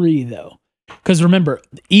it's 3 though? Because remember,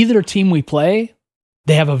 either team we play,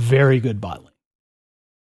 they have a very good bot lane.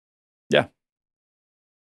 Yeah.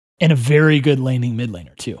 And a very good laning mid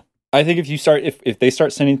laner too. I think if they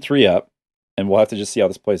start sending 3 up, and we'll have to just see how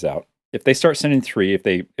this plays out. If they start sending 3, if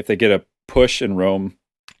they get a push and roam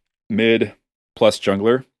mid plus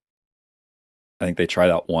jungler, I think they try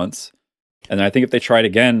that once. And then I think if they try it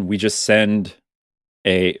again, we just send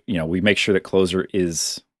we make sure that closer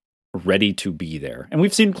is ready to be there. And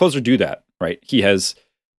we've seen closer do that, right? He's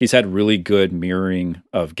had really good mirroring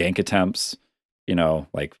of gank attempts,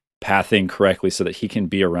 like pathing correctly so that he can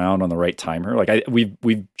be around on the right timer. Like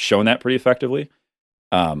we've shown that pretty effectively.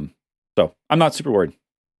 So I'm not super worried.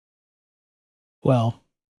 Well,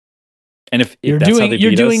 and if you're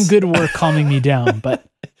doing good work calming me down, but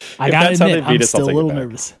I gotta admit, I'm still a little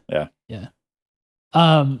nervous. Yeah.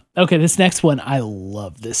 Okay, this next one, I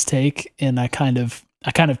love this take, and I kind of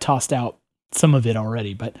tossed out some of it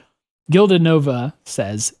already, but Gilda Nova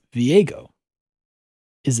says Viego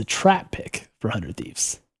is a trap pick for 100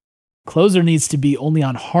 Thieves. Closer needs to be only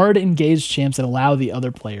on hard engaged champs and allow the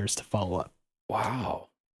other players to follow up. Wow.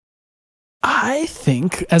 I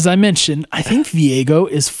think, as I mentioned, Viego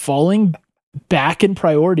is falling back in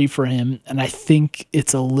priority for him, and I think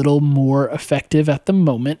it's a little more effective at the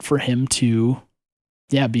moment for him to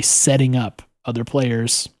be setting up other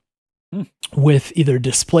players with either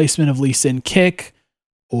displacement of Lee Sin kick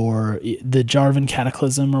or the Jarvan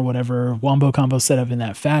Cataclysm or whatever wombo combo set up in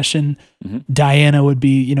that fashion. Mm-hmm. Diana would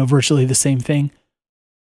be, virtually the same thing.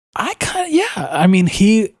 Closer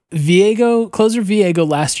Viego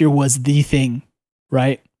last year was the thing,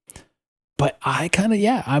 right? But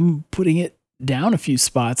I'm putting it down a few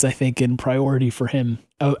spots, I think, in priority for him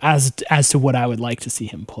as to what I would like to see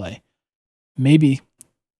him play. Maybe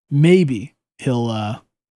he'll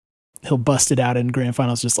bust it out in grand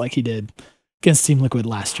finals just like he did against Team Liquid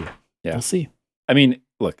last year. Yeah. We'll see. I mean,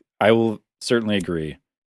 look, I will certainly agree.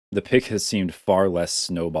 The pick has seemed far less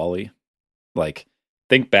snowbally. Like,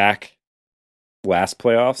 think back last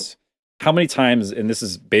playoffs. How many times, and this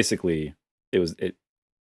is basically, we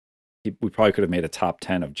probably could have made a top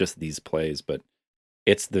 10 of just these plays, but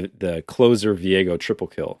it's the closer Viego triple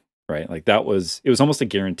kill, right? Like it was almost a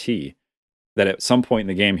guarantee that at some point in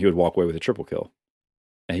the game, he would walk away with a triple kill.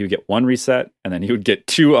 And he would get 1 reset, and then he would get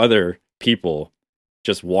 2 other people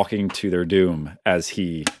just walking to their doom as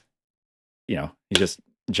he just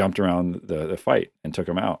jumped around the fight and took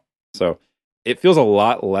him out. So it feels a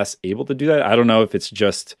lot less able to do that. I don't know if it's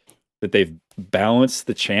just that they've balanced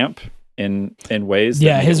the champ in ways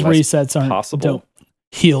that make his it less resets don't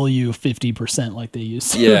heal you 50% like they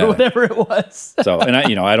used to or whatever it was. So, and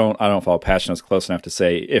I don't follow patch notes close enough to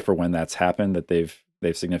say if or when that's happened that they've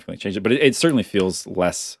significantly changed it, but it certainly feels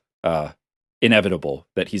less inevitable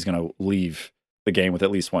that he's going to leave the game with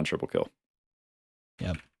at least 1 triple kill.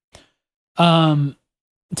 Yep.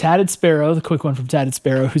 Tatted Sparrow, the quick one from Tatted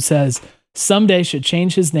Sparrow, who says someday should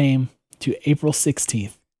change his name to April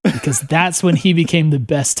 16th because that's when he became the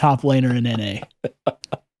best top laner in NA.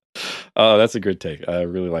 Oh, that's a good take. I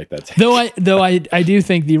really like that take. Though I do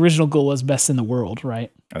think the original goal was best in the world,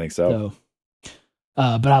 right? I think so.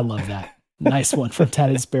 But I love that. Nice one from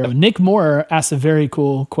Tatted Sparrow. Nick Moore asked a very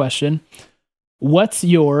cool question. what's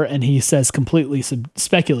your, and he says completely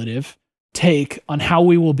speculative, take on how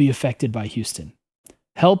we will be affected by Houston?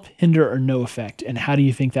 Help, hinder, or no effect? And how do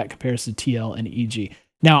you think that compares to TL and EG?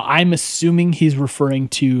 Now, I'm assuming he's referring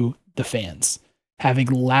to the fans, having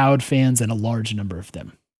loud fans and a large number of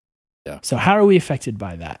them. Yeah. So how are we affected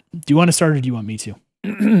by that? Do you want to start or do you want me to?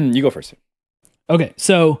 You go first. Okay,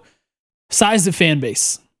 so size of fan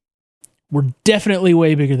base. We're definitely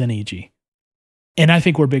way bigger than EG. And I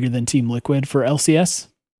think we're bigger than Team Liquid for LCS.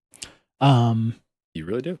 You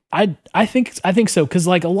really do? I think so, because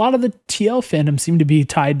like a lot of the TL fandom seem to be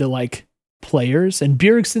tied to like players, and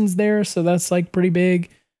Bjergsen's there, so that's like pretty big.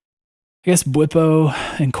 I guess Bwipo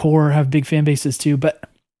and Core have big fan bases too, but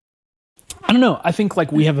I don't know. I think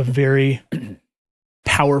like we have a very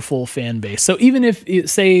powerful fan base. So even if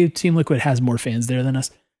say Team Liquid has more fans there than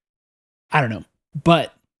us, I don't know.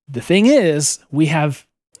 But the thing is, we have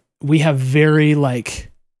very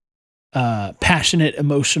like passionate,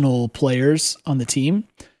 emotional players on the team.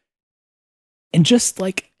 And just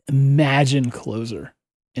like imagine Closer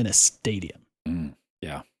in a stadium.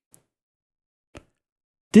 Yeah.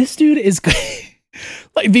 This dude is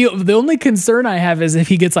like the only concern I have is if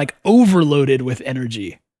he gets like overloaded with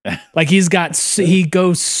energy. Like he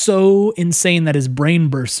goes so insane that his brain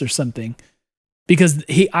bursts or something. Because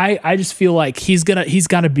I just feel like he's got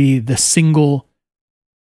to be the single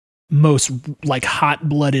most like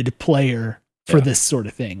hot-blooded player for this sort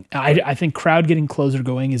of thing. I think crowd getting Closer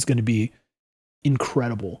going is going to be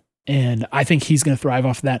incredible. And I think he's going to thrive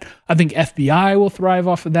off of that. I think FBI will thrive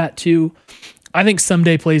off of that too. I think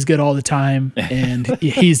Someday plays good all the time. And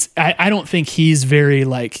I don't think he's very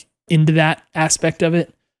like into that aspect of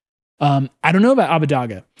it. I don't know about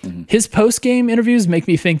Abadaga. Mm-hmm. His post-game interviews make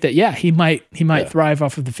me think that, he might thrive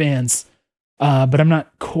off of the fans. But I'm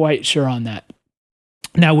not quite sure on that.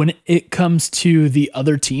 Now, when it comes to the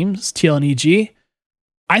other teams, TL and EG,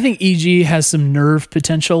 I think EG has some nerve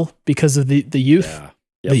potential because of the youth,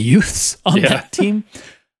 the youths on that team.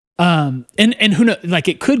 And who knows, like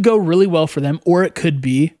it could go really well for them, or it could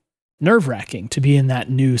be nerve-wracking to be in that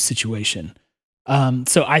new situation.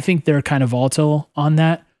 So I think they're kind of volatile on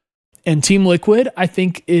that. And Team Liquid, I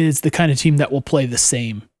think, is the kind of team that will play the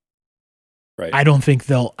same. Right. I don't think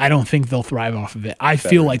they'll thrive off of it. I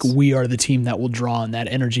feel like we are the team that will draw on that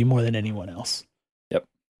energy more than anyone else. Yep.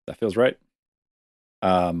 That feels right.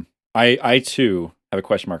 I too have a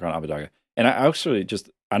question mark on Abadaga. And I actually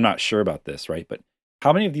I'm not sure about this, right? But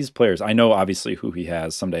how many of these players, I know obviously who he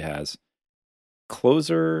has, Someday has,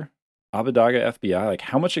 Closer, Abadaga, FBI, like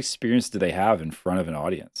how much experience do they have in front of an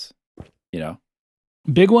audience? You know?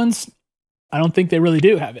 Big ones, I don't think they really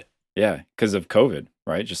do have it. Yeah, because of COVID,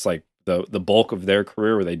 right? Just like the bulk of their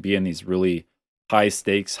career where they'd be in these really high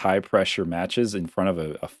stakes, high pressure matches in front of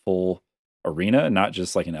a full arena and not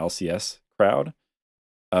just like an LCS crowd.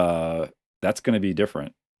 That's going to be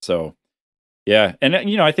different. So, yeah. And,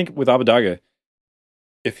 I think with Abadaga,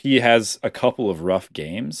 if he has a couple of rough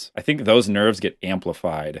games, I think those nerves get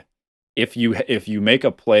amplified. If you make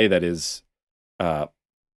a play that is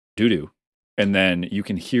doo-doo, and then you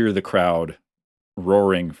can hear the crowd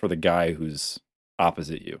roaring for the guy who's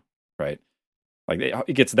opposite you, right? Like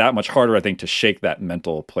it gets that much harder, I think, to shake that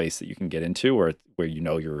mental place that you can get into where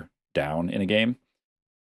you're down in a game.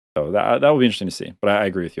 So that will be interesting to see. But I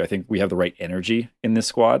agree with you. I think we have the right energy in this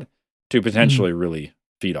squad to potentially really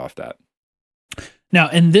feed off that. Now,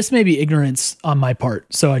 and this may be ignorance on my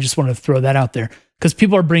part, so I just want to throw that out there because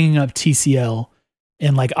people are bringing up TCL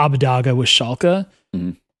and like Abadaga with Schalke.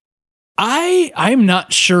 Mm-hmm. I'm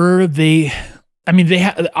not sure they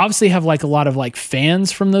obviously have like a lot of like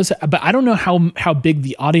fans from those, but I don't know how big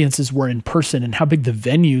the audiences were in person and how big the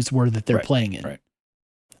venues were that they're playing in. Right.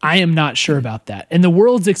 I am not sure about that. And the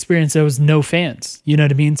World's experience, there was no fans. You know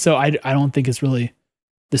what I mean? So I don't think it's really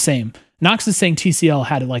the same. Knox is saying TCL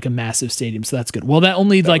had like a massive stadium, so that's good. Well, that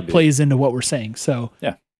only like plays into what we're saying. So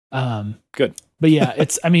yeah, good. But yeah,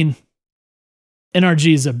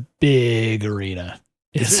 NRG is a big arena.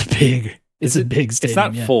 It's a big stadium. It's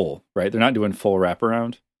not full, right? They're not doing full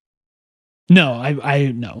wraparound. No,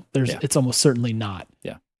 I no. It's almost certainly not.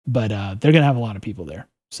 Yeah, but they're gonna have a lot of people there.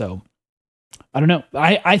 So I don't know.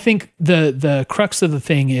 I think the crux of the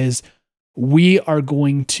thing is we are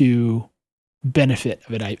going to benefit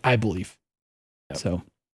of it. I believe. Yep. So,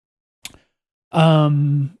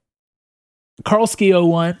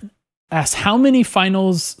 Karlski01 asks, how many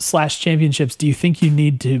finals/championships do you think you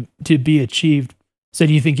need to be achieved? So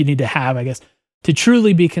do you think you need to have, I guess, to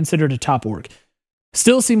truly be considered a top org?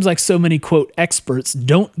 Still seems like so many, quote, experts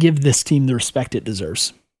don't give this team the respect it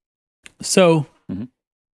deserves. So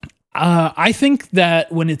I think that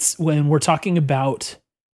when we're talking about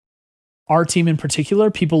our team in particular,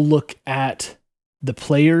 people look at the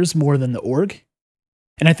players more than the org.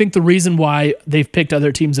 And I think the reason why they've picked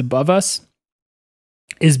other teams above us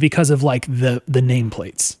is because of like the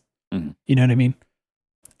nameplates. Mhm. You know what I mean?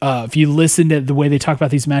 If you listen to the way they talk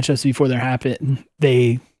about these matchups before they happen,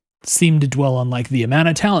 they seem to dwell on like the amount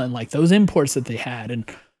of talent, like those imports that they had and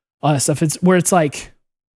all that stuff. It's where it's like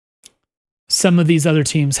some of these other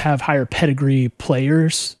teams have higher pedigree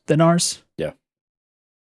players than ours. Yeah.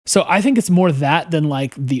 So I think it's more that than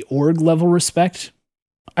like the org level respect.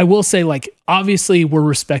 I will say, like, obviously we're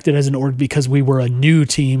respected as an org because we were a new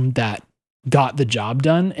team that got the job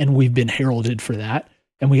done, and we've been heralded for that.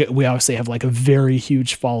 And we obviously have like a very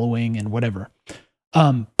huge following and whatever.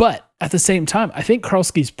 But at the same time, I think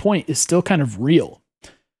Karlski's point is still kind of real.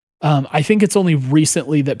 I think it's only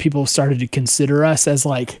recently that people have started to consider us as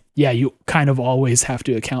like, yeah, you kind of always have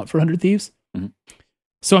to account for 100 Thieves. Mm-hmm.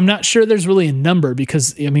 So I'm not sure there's really a number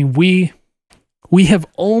because, I mean, we have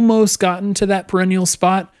almost gotten to that perennial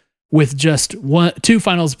spot with just 2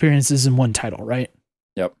 finals appearances and 1 title, right?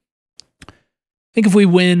 Yep. I think if we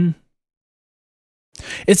win,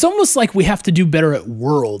 it's almost like we have to do better at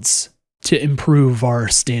Worlds to improve our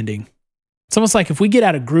standing. It's almost like if we get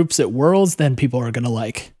out of groups at Worlds, then people are going to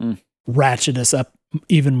like ratchet us up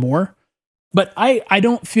even more. But I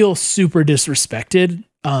don't feel super disrespected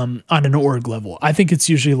on an org level. I think it's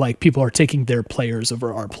usually like people are taking their players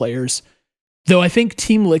over our players. Though I think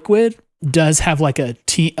Team Liquid does have like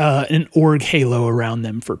an org halo around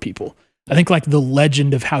them for people. I think like the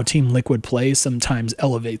legend of how Team Liquid plays sometimes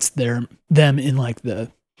elevates them in like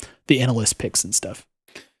the analyst picks and stuff.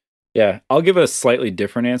 Yeah, I'll give a slightly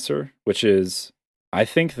different answer, which is I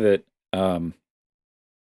think that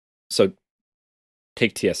so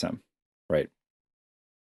take TSM, right?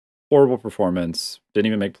 Horrible performance, didn't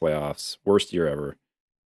even make playoffs, worst year ever.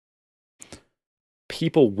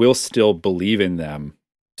 People will still believe in them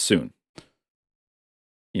soon.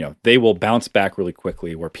 You know, they will bounce back really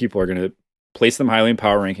quickly where people are going to place them highly in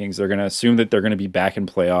power rankings. They're going to assume that they're going to be back in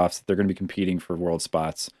playoffs, that they're going to be competing for world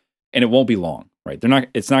spots, and it won't be long, right?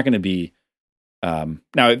 It's not going to be,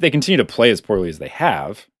 now if they continue to play as poorly as they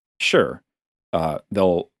have, sure,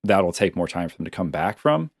 that'll take more time for them to come back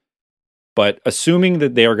from. But assuming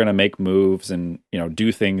that they are going to make moves and, you know,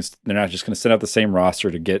 do things, they're not just going to send out the same roster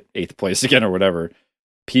to get 8th place again or whatever,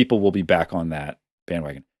 people will be back on that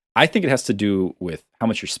bandwagon. I think it has to do with how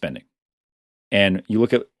much you're spending. And you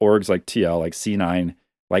look at orgs like TL, like C9,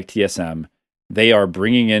 like TSM, they are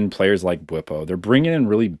bringing in players like Bwipo. They're bringing in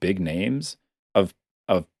really big names of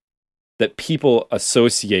that people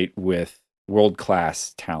associate with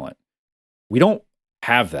world-class talent. We don't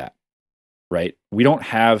have that, right? We don't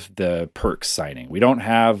have the Perks signing. We don't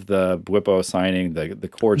have the Bwipo signing, the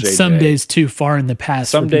core JJ. Some days too far in the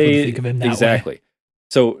past for people to think of him that exactly. way.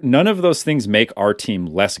 So none of those things make our team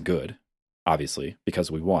less good, obviously,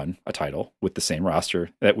 because we won a title with the same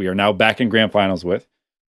roster that we are now back in grand finals with.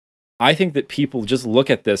 I think that people just look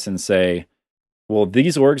at this and say, well,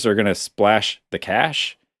 these orgs are going to splash the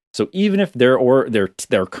cash. So even if their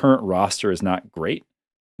current roster is not great,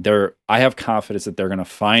 I have confidence that they're going to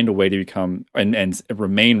find a way to become and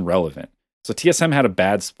remain relevant. So TSM had a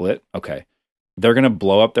bad split. Okay. They're going to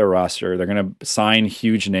blow up their roster. They're going to sign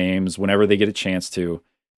huge names whenever they get a chance to,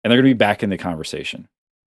 and they're going to be back in the conversation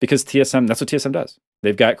because TSM, that's what TSM does.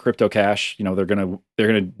 They've got crypto cash. You know, they're going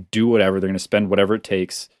to do whatever. They're going to spend whatever it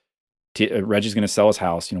takes. Reggie's going to sell his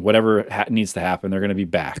house. You know, whatever needs to happen, they're going to be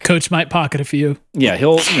back. The coach might pocket a few. Yeah,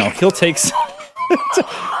 he'll take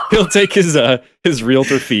he'll take his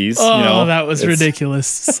realtor fees. Oh, you know, that was ridiculous.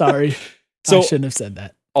 Sorry, so I shouldn't have said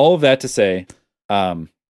that. All of that to say,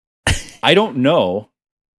 I don't know.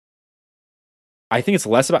 I think it's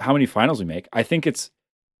less about how many finals we make. I think it's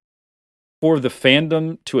for the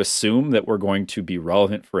fandom to assume that we're going to be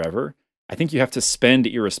relevant forever. I think you have to spend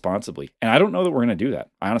irresponsibly. And I don't know that we're going to do that.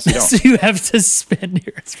 I honestly don't. So you have to spend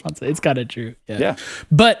irresponsibly. It's kind of true. Yeah.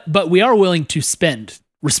 But we are willing to spend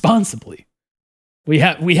responsibly. We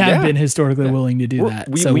have been historically willing to do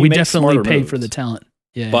that. So we definitely pay for the talent.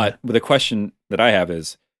 Yeah. But the question that I have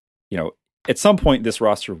is, you know, at some point this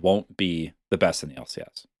roster won't be the best in the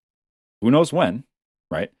LCS. Who knows when,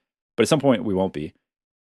 right? But at some point we won't be.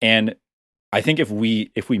 And I think if we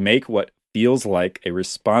make what feels like a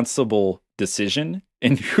responsible decision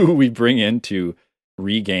in who we bring in to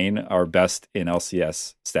regain our best in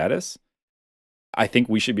LCS status, I think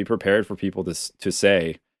we should be prepared for people to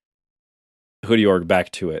say, Hoodie Org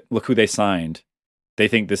back to it. Look who they signed. They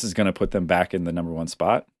think this is going to put them back in the number 1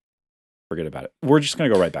 spot. Forget about it. We're just going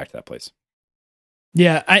to go right back to that place.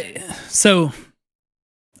 Yeah. So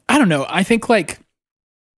I don't know. I think what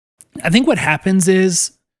happens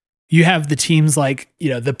is, you have the teams like,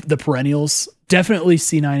 the perennials, definitely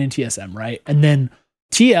C9 and TSM, right? And then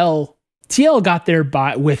TL got there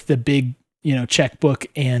with the big, checkbook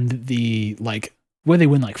and the where they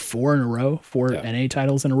win 4 in a row, 4 NA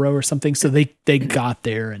titles in a row or something. So they got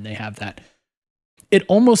there and they have that. It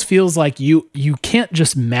almost feels like you can't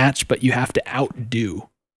just match, but you have to outdo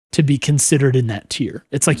to be considered in that tier.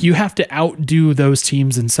 It's like you have to outdo those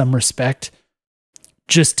teams in some respect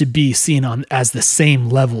just to be seen on as the same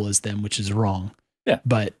level as them, which is wrong. Yeah.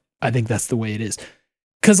 But I think that's the way it is.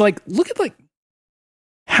 Cause look at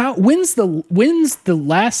when's the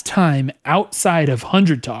last time outside of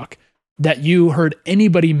 100 Talk that you heard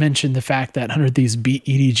anybody mention the fact that 100 Thieves beat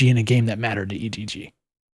EDG in a game that mattered to EDG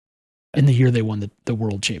in the year they won the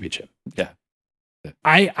world championship? Yeah.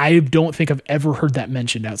 I don't think I've ever heard that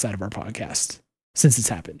mentioned outside of our podcast since it's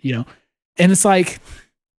happened, And it's like,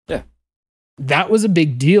 yeah, that was a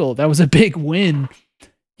big deal. That was a big win.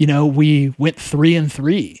 We went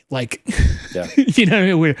 3-3. Yeah.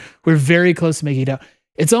 We're very close to making it out.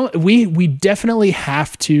 We definitely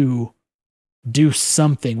have to do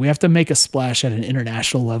something. We have to make a splash at an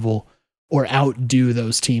international level or outdo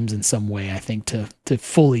those teams in some way, I think, to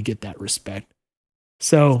fully get that respect.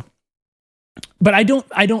 So, but I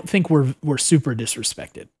don't think we're super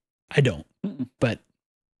disrespected. I don't. But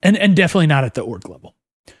and definitely not at the org level.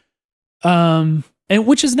 And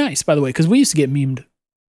which is nice, by the way, because we used to get memed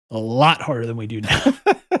a lot harder than we do now.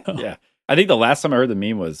 Yeah. I think the last time I heard the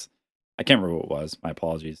meme was, I can't remember what it was. My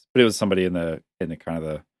apologies. But it was somebody in the kind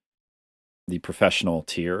of the professional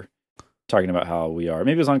tier talking about how we are.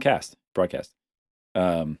 Maybe it was on broadcast.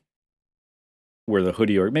 Where the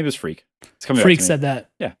hoodie org, maybe it was Freak. It's coming Freak back to me. said that.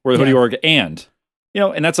 Yeah. Where the hoodie org and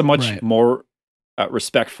that's a much more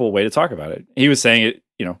respectful way to talk about it. He was saying it,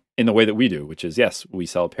 in the way that we do, which is, yes, we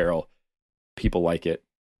sell apparel. People like it.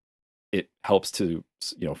 It helps to,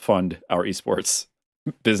 fund our esports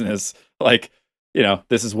business.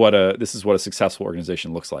 This is what a successful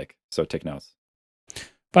organization looks like. So take notes.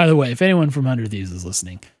 By the way, if anyone from 100 Thieves is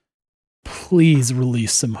listening, please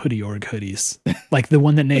release some hoodie org hoodies, like the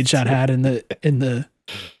one that Nate Shot had in the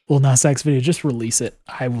Lil Nas X video. Just release it.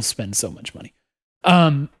 I will spend so much money.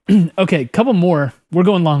 Okay, couple more. We're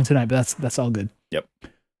going long tonight, but that's all good. Yep.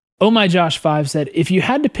 Oh My Josh 5 said, if you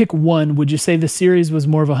had to pick one, would you say the series was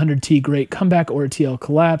more of a 100T great comeback or a TL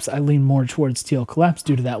collapse? I lean more towards TL collapse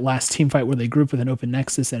due to that last team fight where they grouped with an open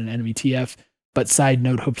Nexus and an enemy TF. But side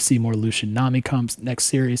note, hope to see more Lucian Nami comps next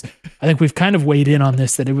series. I think we've kind of weighed in on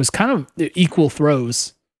this, that it was kind of equal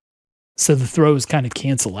throws. So the throws kind of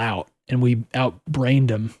cancel out and we outbrained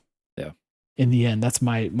them. Yeah. In the end, that's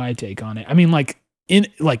my take on it. I mean,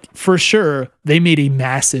 for sure, they made a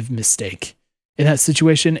massive mistake in that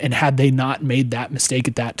situation. And had they not made that mistake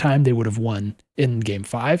at that time, they would have won in game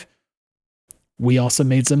 5. We also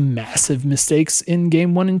made some massive mistakes in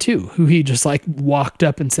game 1 and 2, who he just walked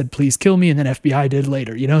up and said, please kill me. And then FBI did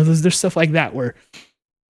later, there's stuff like that where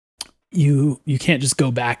you can't just go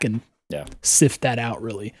back and sift that out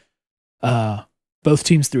really. Both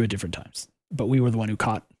teams threw at different times, but we were the one who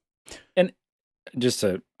caught. And I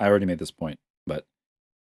already made this point, but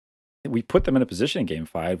we put them in a position in game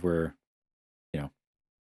 5 where,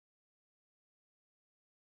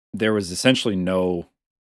 there was essentially no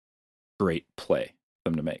great play for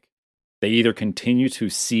them to make. They either continue to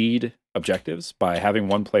seed objectives by having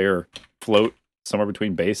one player float somewhere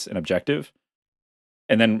between base and objective,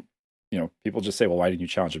 and then people just say, well, why didn't you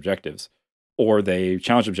challenge objectives? Or they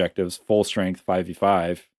challenge objectives full strength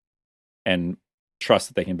 5v5 and trust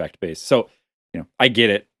that they can back to base. So I get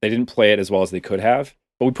it, they didn't play it as well as they could have,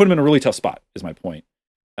 but we put them in a really tough spot is my point.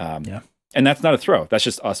 And that's not a throw, that's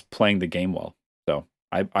just us playing the game well. So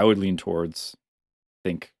I would lean towards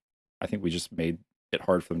I think we just made it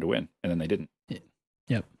hard for them to win, and then they didn't.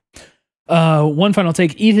 Yep. One final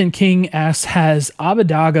take. Ethan King asks, has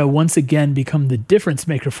Abadaga once again become the difference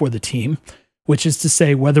maker for the team? Which is to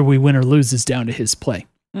say, whether we win or lose is down to his play.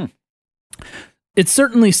 It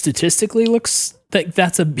certainly statistically looks like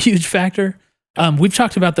that's a huge factor. We've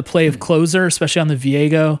talked about the play of closer, especially on the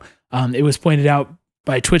Viego. It was pointed out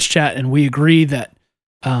by Twitch chat, and we agree that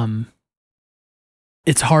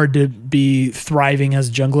it's hard to be thriving as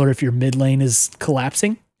a jungler if your mid lane is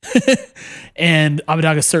collapsing. And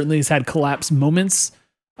Abadaga certainly has had collapse moments.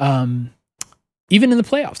 Even in the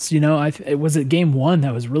playoffs, it was at game 1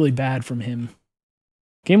 that was really bad from him.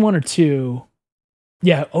 Game 1 or 2.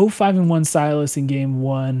 Yeah, 0-5-1 Silas in game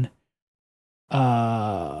 1.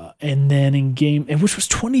 And then in game, which was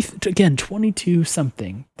 22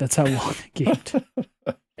 something. That's how long it gamed.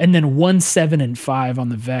 And then 1-7-5 on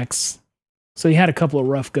the Vex. So he had a couple of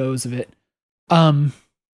rough goes of it.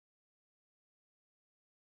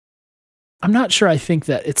 I'm not sure I think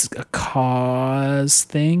that it's a cause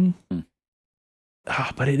thing.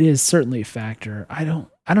 But it is certainly a factor. I don't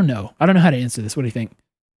know. I don't know how to answer this. What do you think?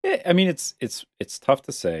 Yeah, I mean, it's tough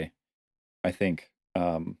to say. I think,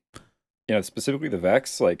 specifically the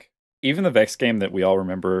Vex, like even the Vex game that we all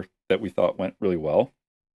remember that we thought went really well,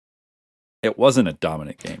 it wasn't a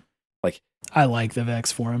dominant game. Like I like the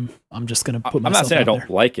Vex for him. I'm just gonna put. I'm not saying I don't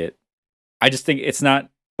like it. I just think it's not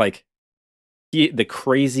like the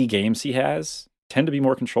crazy games he has tend to be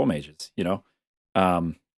more control mages.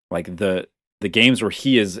 Like the games where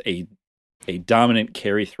he is a dominant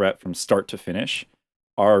carry threat from start to finish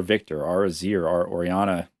are Victor, are Azir, are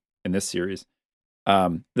Orianna in this series.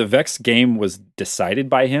 The Vex game was decided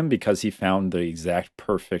by him because he found the exact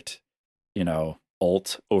perfect,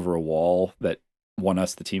 ult over a wall that won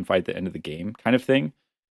us the team fight at the end of the game kind of thing.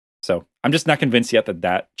 So I'm just not convinced yet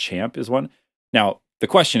that champ is one. Now, the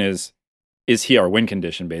question is he our win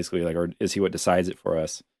condition basically, like, or is he what decides it for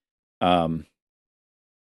us? I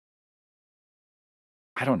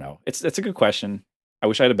don't know. It's a good question. I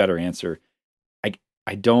wish I had a better answer. I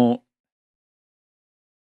don't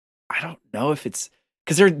know if it's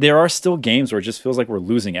because there are still games where it just feels like we're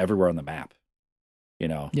losing everywhere on the map.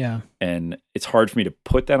 Yeah. And it's hard for me to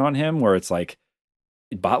put that on him where it's like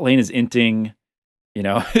bot lane is inting,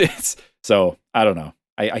 it's so I don't know.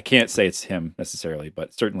 I can't say it's him necessarily,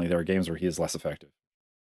 but certainly there are games where he is less effective.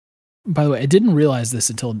 By the way, I didn't realize this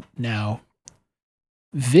until now.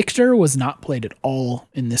 Victor was not played at all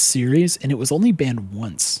in this series, and it was only banned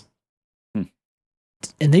once.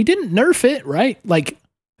 And they didn't nerf it, right? Like,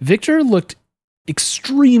 Victor looked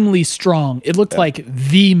extremely strong. It looked like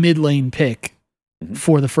the mid lane pick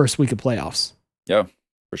for the first week of playoffs. Yeah,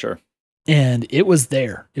 for sure. And it was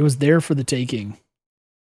there. It was there for the taking.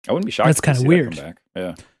 I wouldn't be shocked. That's kind of weird.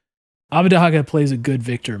 Yeah. Abadaga plays a good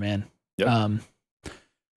Victor, man. Yep.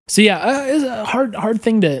 So yeah, it's a hard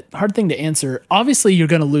thing to answer. Obviously, you're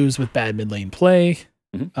going to lose with bad mid lane play.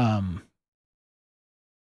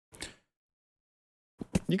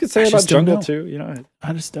 You could say about jungle too,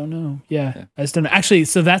 I just don't know. Yeah, I just don't know. Actually,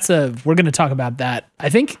 so we're going to talk about that. I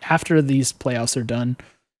think after these playoffs are done,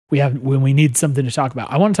 when we need something to talk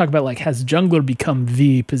about. I want to talk about, like, has jungler become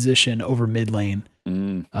the position over mid lane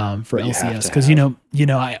for LCS? Because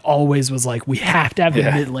I always was like, we have to have a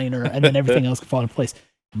mid laner, and then everything else can fall into place.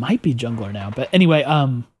 Might be jungler now, but anyway,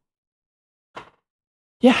 I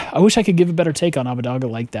wish I could give a better take on Abadaga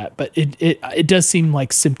like that, but it does seem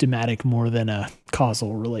like symptomatic more than a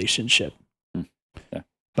causal relationship. Yeah.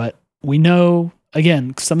 But we know,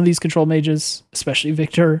 again, some of these control mages, especially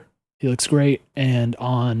Victor, he looks great, and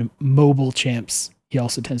on mobile champs, he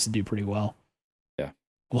also tends to do pretty well. Yeah.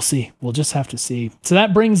 We'll see. We'll just have to see. So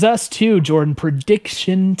that brings us to, Jordan,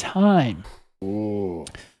 prediction time. Ooh.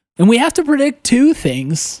 And we have to predict two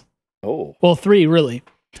things. Oh. Well, three, really.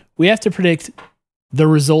 We have to predict the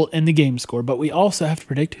result and the game score, but we also have to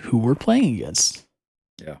predict who we're playing against.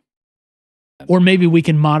 Yeah. Or maybe we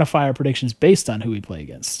can modify our predictions based on who we play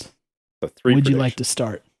against. So would you like to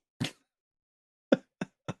start?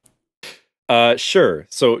 Sure.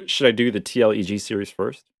 So should I do the TLEG series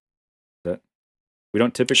first? We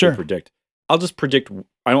don't typically predict. I'll just predict.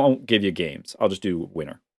 I won't give you games. I'll just do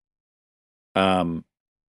winner.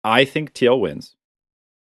 I think TL wins.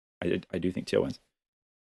 I do think TL wins.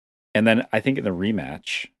 And then I think in the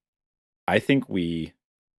rematch, I think we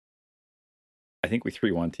 3-1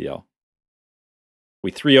 TL.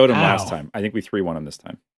 We 3-0'd him last time. I think we 3-1 him this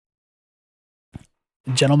time.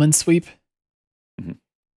 Gentleman's sweep.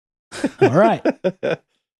 Mm-hmm. All right.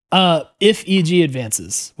 If EG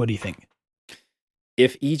advances, what do you think?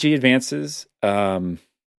 If EG advances, EG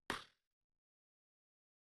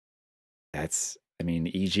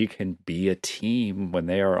can be a team when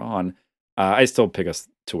they are on. I still pick us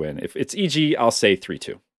to win. If it's EG, I'll say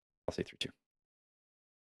 3-2.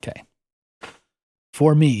 Okay.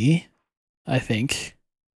 For me, I think.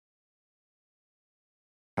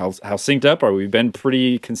 How synced up are we? We've been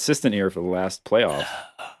pretty consistent here for the last playoff.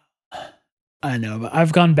 I know, but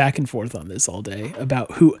I've gone back and forth on this all day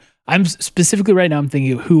about who I'm specifically right now. I'm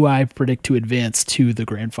thinking of who I predict to advance to the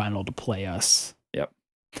grand final to play us. Yep.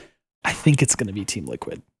 I think it's going to be Team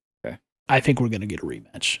Liquid. Okay. I think we're going to get a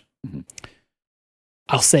rematch. Mm-hmm.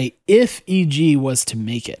 I'll say if EG was to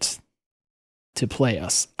make it to play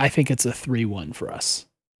us, I think it's a 3-1 for us.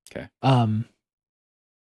 Okay.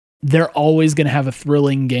 They're always going to have a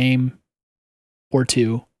thrilling game or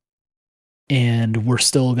two, and we're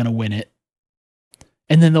still going to win it.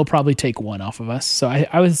 And then they'll probably take one off of us. So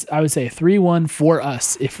I would say a 3-1 for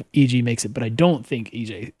us if EG makes it, but I don't think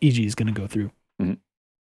EG is going to go through. Mm-hmm.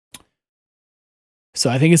 So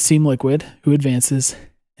I think it's Team Liquid who advances,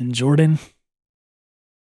 And Jordan,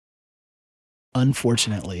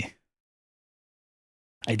 unfortunately,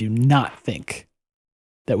 I do not think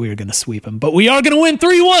that we are going to sweep them, but we are going to win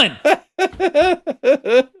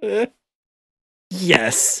 3-1.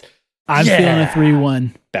 Yes. I'm feeling a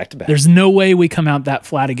 3-1. Back to back. There's no way we come out that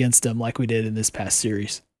flat against them like we did in this past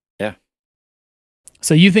series. Yeah.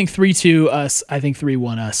 So you think 3-2 us, I think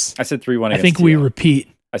 3-1 us. I said 3-1 against I think we TL. repeat.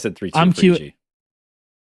 I said 3-2 I'm for cute. EG.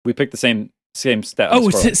 We picked the same stat. Oh,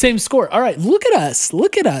 score. same score. All right, look at us.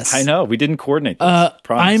 Look at us. I know. We didn't coordinate this.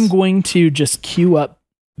 Promise. I'm going to just queue up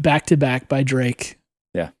Back to Back by Drake.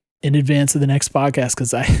 Yeah. In advance of the next podcast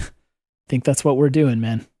because I think that's what we're doing,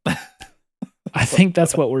 man. I think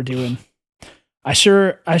that's what we're doing. I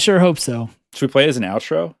sure hope so. Should we play it as an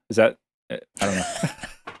outro? Is that? I don't know.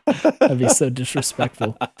 That'd be so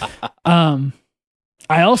disrespectful. I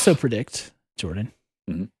also predict, Jordan,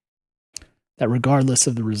 Mhm. that regardless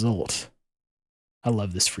of the result, I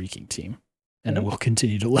love this freaking team. And I will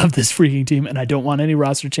continue to love this freaking team. And I don't want any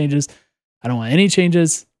roster changes. I don't want any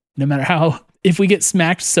changes. No matter how, if we get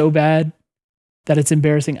smacked so bad that it's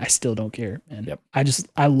embarrassing, I still don't care. And Yep.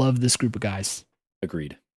 I love this group of guys.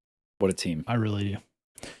 Agreed. What a team. I really do.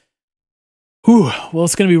 Whew. Well,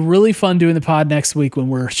 it's going to be really fun doing the pod next week when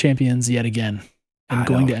we're champions yet again and I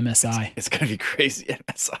going know. to MSI. It's going to be crazy.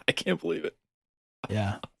 MSI. I can't believe it.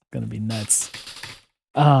 Yeah, it's going to be nuts.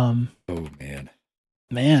 Oh, man.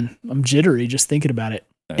 I'm jittery just thinking about it.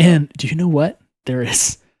 I know. And do you know what? There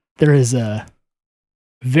is a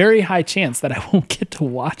very high chance that I won't get to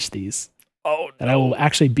watch these. Oh, That I will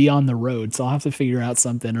actually be on the road. So I'll have to figure out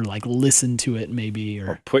something or like listen to it maybe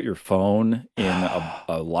or put your phone in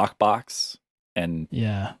a lockbox and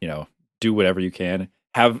yeah. do whatever you can.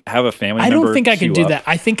 Have a family I member. don't think I can queue do up. that.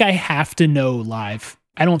 I think I have to know live.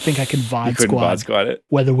 I don't think I can You VOD couldn't squad VOD squad it.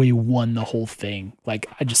 whether we won the whole thing. Like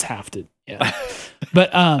I just have to. Yeah.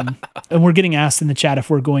 But and we're getting asked in the chat if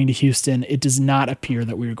we're going to Houston. It does not appear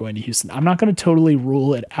that we are going to Houston. I'm not going to totally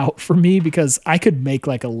rule it out for me because I could make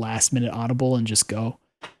like a last minute audible and just go.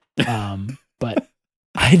 But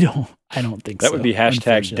I don't think That so. would be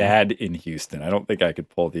hashtag unfortunately. dad in Houston. I don't think I could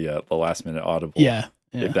pull the last minute audible. Yeah.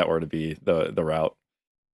 If that were to be the route.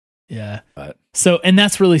 Yeah. But So, and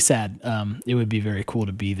that's really sad. It would be very cool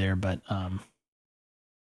to be there, but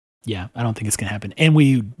yeah, I don't think it's gonna happen. And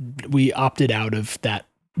we opted out of that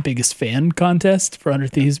biggest fan contest for Under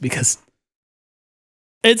Thieves because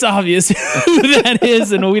it's obvious who that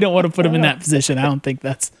is, and we don't want to put them in that position. I don't think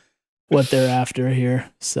that's what they're after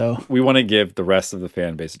here. So we want to give the rest of the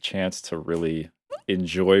fan base a chance to really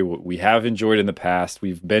enjoy what we have enjoyed in the past.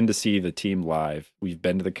 We've been to see the team live. We've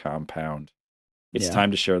been to the compound. It's Yeah.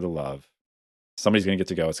 time to share the love. Somebody's going to get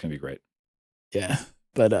to go. It's going to be great. yeah,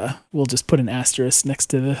 but we'll just put an asterisk next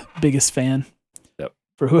to the biggest fan. Yep.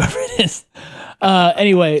 For whoever it is.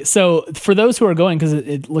 Anyway, so for those who are going, because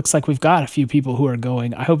it looks like we've got a few people who are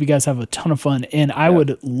going, I hope you guys have a ton of fun. And I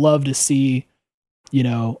would love to see,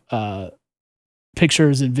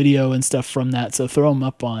 pictures and video and stuff from that. So throw them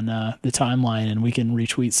up on the timeline and we can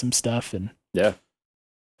retweet some stuff and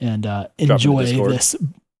enjoy this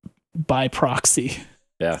by proxy.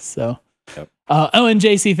 Yeah. So, Yep. And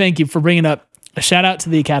JC, thank you for bringing up a shout out to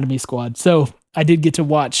the Academy squad. So I did get to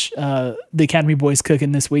watch the Academy boys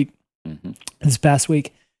cooking this past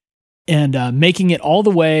week and making it all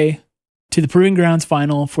the way to the Proving Grounds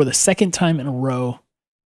final for the second time in a row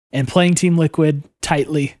and playing Team Liquid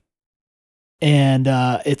tightly. And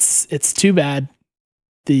it's too bad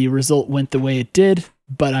the result went the way it did,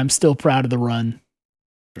 but I'm still proud of the run.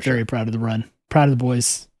 Very proud of the run. Proud of the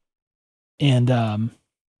boys. And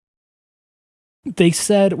they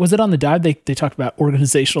said, was it on the dive? They talked about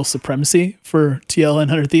organizational supremacy for TL and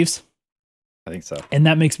Hunter Thieves. I think so. And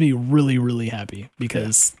that makes me really, really happy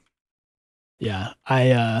because,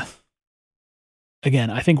 I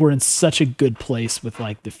think we're in such a good place with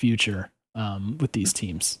like the future with these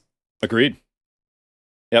teams. Agreed.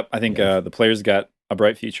 Yep. I think the players got a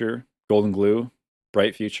bright future. Golden Glue,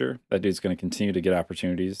 bright future. That dude's going to continue to get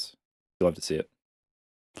opportunities. You'll have to see it.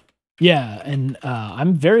 Yeah, and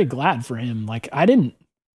I'm very glad for him. Like, I didn't,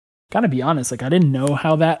 gotta be honest, like I didn't know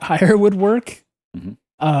how that hire would work. When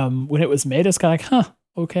it was made, I was kind of like, huh,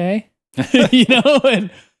 okay. And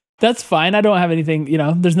that's fine. I don't have anything,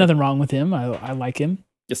 there's nothing wrong with him. I like him.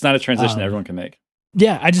 It's not a transition everyone can make.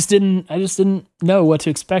 Yeah, I just didn't know what to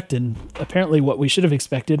expect. And apparently what we should have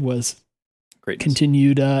expected was Greatness.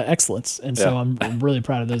 continued excellence. And so I'm really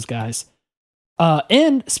proud of those guys.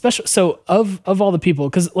 And special, so of all the people,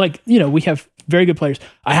 because we have very good players.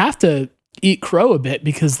 I have to eat crow a bit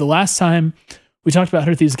because the last time we talked about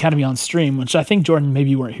Hunter Thieves Academy on stream, which I think Jordan, maybe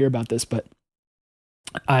you weren't here about this, but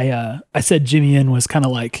I said Jimmy N was kind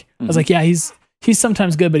of like, I was like, yeah, he's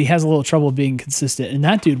sometimes good, but he has a little trouble being consistent. And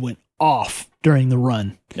that dude went off during the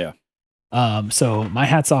run. Yeah. So my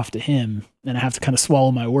hat's off to him, and I have to kind of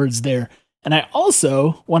swallow my words there. And I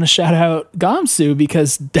also want to shout out Gamsu,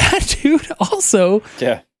 because that dude also,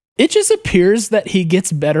 it just appears that he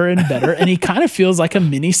gets better and better, and he kind of feels like a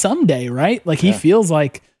mini someday, right? Like he feels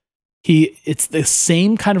like it's the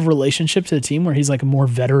same kind of relationship to the team where he's like a more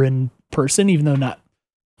veteran person, even though not,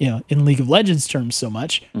 in League of Legends terms so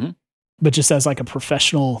much, but just as like a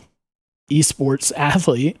professional esports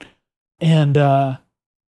athlete. And,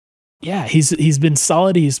 he's been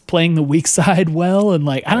solid. He's playing the weak side well. And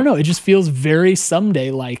like, I don't know, it just feels very someday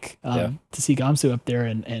like to see Gamsu up there,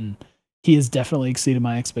 and he has definitely exceeded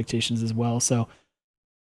my expectations as well. So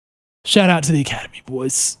shout out to the Academy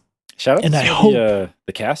boys. Shout out to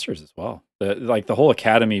the casters as well. The whole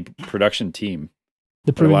Academy production team.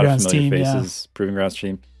 The Proving Grounds team, Proving Grounds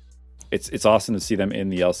team. It's awesome to see them in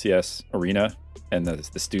the LCS arena and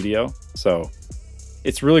the studio. So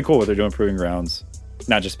it's really cool what they're doing Proving Grounds.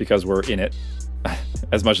 Not just because we're in it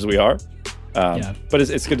as much as we are, but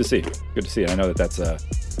it's good to see. Good to see. And I know that's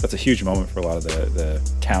a huge moment for a lot of the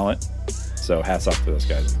talent. So hats off to those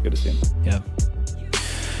guys. Good to see them. Yeah.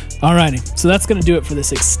 Alrighty. So that's going to do it for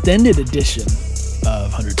this extended edition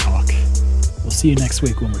of 100 Talk. We'll see you next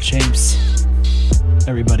week when we're champs.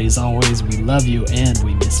 Everybody, as always, we love you and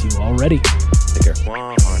we miss you already. Take care.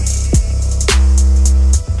 100.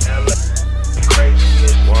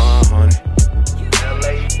 100.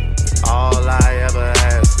 All I ever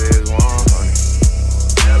ask is 100.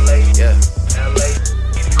 LA, yeah. LA,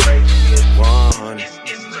 100.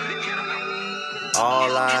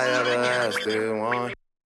 All I ever ask is 100.